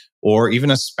landlord or even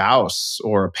a spouse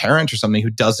or a parent or something who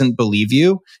doesn't believe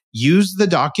you, use the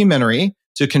documentary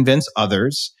to convince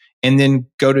others. And then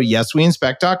go to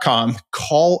yesweinspect.com,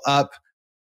 call up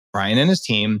Brian and his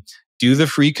team, do the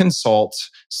free consult,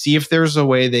 see if there's a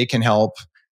way they can help.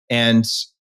 And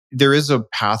there is a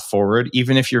path forward,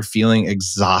 even if you're feeling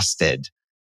exhausted.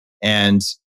 And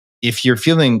if you're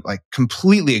feeling like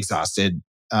completely exhausted,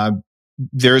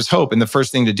 there's hope. And the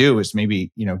first thing to do is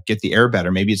maybe, get the air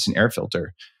better. Maybe it's an air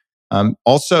filter.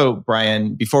 Also,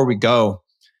 Brian, before we go,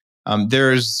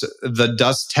 there's the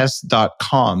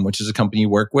dusttest.com, which is a company you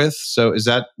work with. So is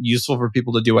that useful for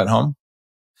people to do at home?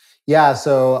 Yeah.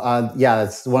 So,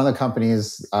 it's one of the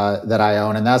companies that I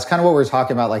own. And that's kind of what we're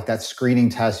talking about, like that screening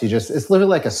test. It's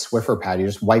literally like a Swiffer pad. You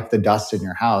just wipe the dust in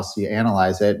your house, you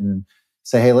analyze it and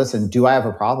say, hey, listen, do I have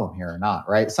a problem here or not?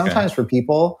 Right. Sometimes for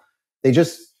people, you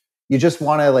just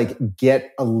want to like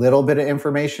get a little bit of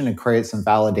information and create some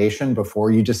validation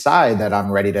before you decide that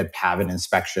I'm ready to have an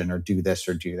inspection or do this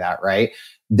or do that. Right.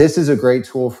 This is a great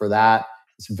tool for that.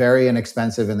 It's very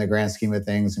inexpensive in the grand scheme of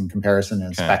things in comparison to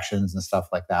inspections and stuff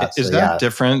like that. Is that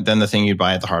different than the thing you'd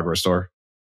buy at the hardware store?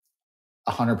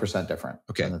 100% different.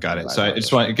 Okay, got it. So I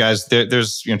just want, guys,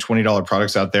 there's $20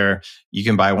 products out there. You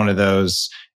can buy one of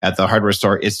those at the hardware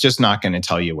store. It's just not going to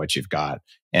tell you what you've got.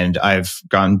 And I've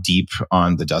gone deep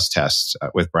on the dust test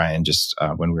with Brian just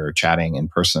when we were chatting in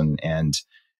person. And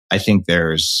I think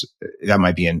that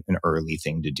might be an early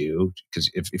thing to do,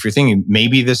 because if you're thinking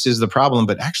maybe this is the problem,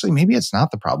 but actually maybe it's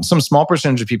not the problem. Some small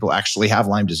percentage of people actually have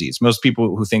Lyme disease. Most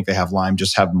people who think they have Lyme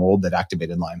just have mold that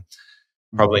activated Lyme.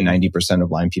 Probably 90%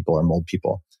 of Lyme people are mold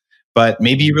people. But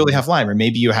maybe you really have Lyme, or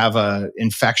maybe you have an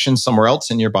infection somewhere else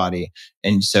in your body.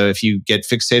 And so if you get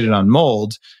fixated on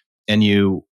mold and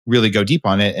you really go deep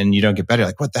on it and you don't get better,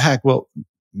 like what the heck? Well,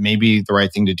 maybe the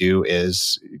right thing to do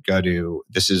is go to,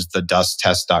 this is the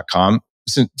dusttest.com.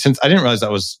 Since I didn't realize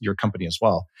that was your company as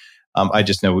well. I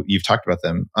just know you've talked about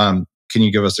them. Can you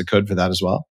give us a code for that as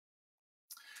well?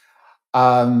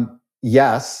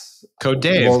 Yes. Code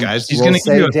Dave, guys. He's going to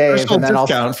give you a personal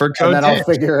discount for code Dave. And then I'll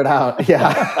figure it out.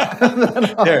 Yeah.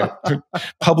 There.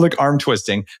 Public arm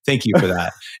twisting. Thank you for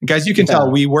that. And guys, you can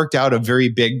tell we worked out a very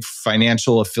big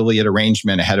financial affiliate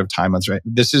arrangement ahead of time. That's right.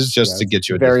 This is just to get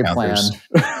you a very discount.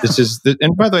 planned.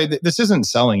 And by the way, this isn't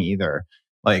selling either.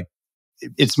 Like,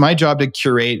 it's my job to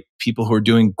curate people who are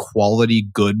doing quality,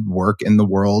 good work in the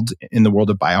world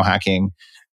of biohacking.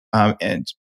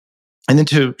 And then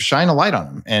to shine a light on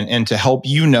them and to help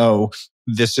you know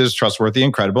this is trustworthy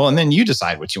and credible. And then you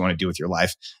decide what you want to do with your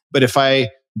life. But if I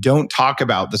don't talk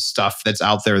about the stuff that's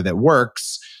out there that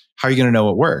works, how are you going to know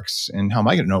what works? And how am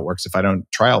I going to know what works if I don't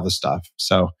try all this stuff?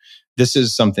 So this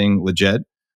is something legit.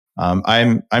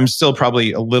 I'm still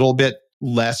probably a little bit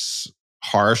less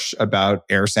harsh about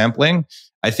air sampling.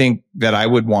 I think that I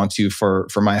would want to, for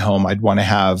my home, I'd want to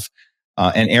have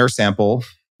an air sample.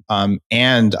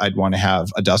 And I'd want to have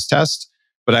a dust test,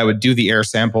 but I would do the air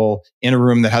sample in a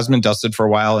room that hasn't been dusted for a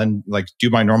while and like do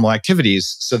my normal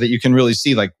activities so that you can really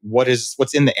see like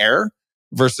what's in the air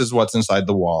versus what's inside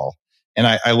the wall. And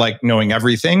I like knowing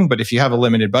everything, but if you have a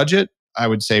limited budget, I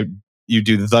would say you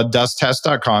do the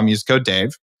dusttest.com, use code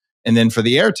Dave. And then for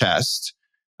the air test,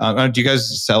 do you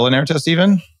guys sell an air test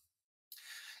even?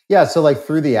 Yeah, so like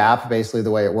through the app, basically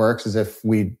the way it works is if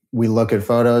we look at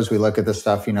photos, we look at the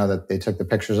stuff, that they took the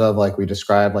pictures of, like we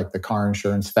described, like the car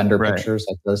insurance fender pictures,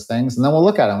 like those things. And then we'll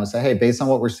look at them and say, hey, based on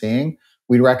what we're seeing,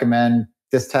 we'd recommend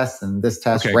this test and this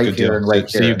test right here deal. and right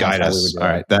here. So you guide us. All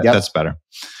right. That's better.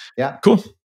 Yeah. Cool.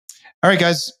 All right,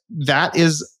 guys. That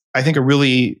is, I think, a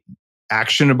really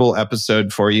actionable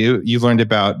episode for you. You learned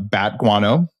about bat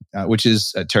guano, which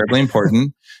is terribly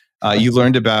important. You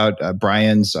learned about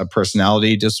Brian's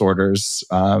personality disorders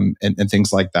and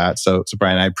things like that. So,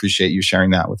 Brian, I appreciate you sharing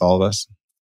that with all of us.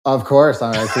 Of course.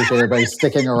 I appreciate everybody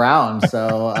sticking around.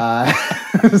 So,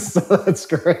 so that's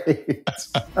great.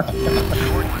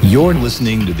 You're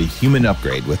listening to The Human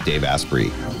Upgrade with Dave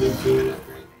Asprey.